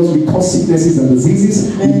name of Jesus, we cause sicknesses and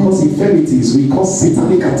diseases. Amen. We cause infirmities. We cause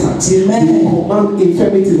satanic attacks. Amen. We command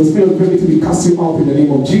infirmity. The spirit of infirmity, we cast you out in the name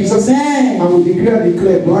of Jesus. Amen. And we declare and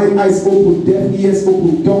declare blind eyes open, deaf ears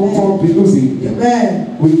open, dumb tongue be losing.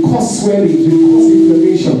 Amen. We cause swelling. We cause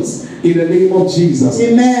inflammations in the name of Jesus.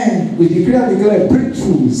 Amen. We declare and declare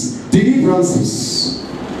breakthroughs, deliverances.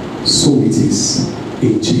 So it is.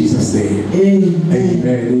 In Jesus' name. Amen.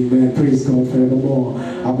 Amen. Amen. Praise God forevermore.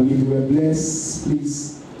 I believe you are blessed.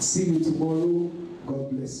 Please see you tomorrow. God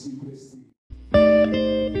bless you.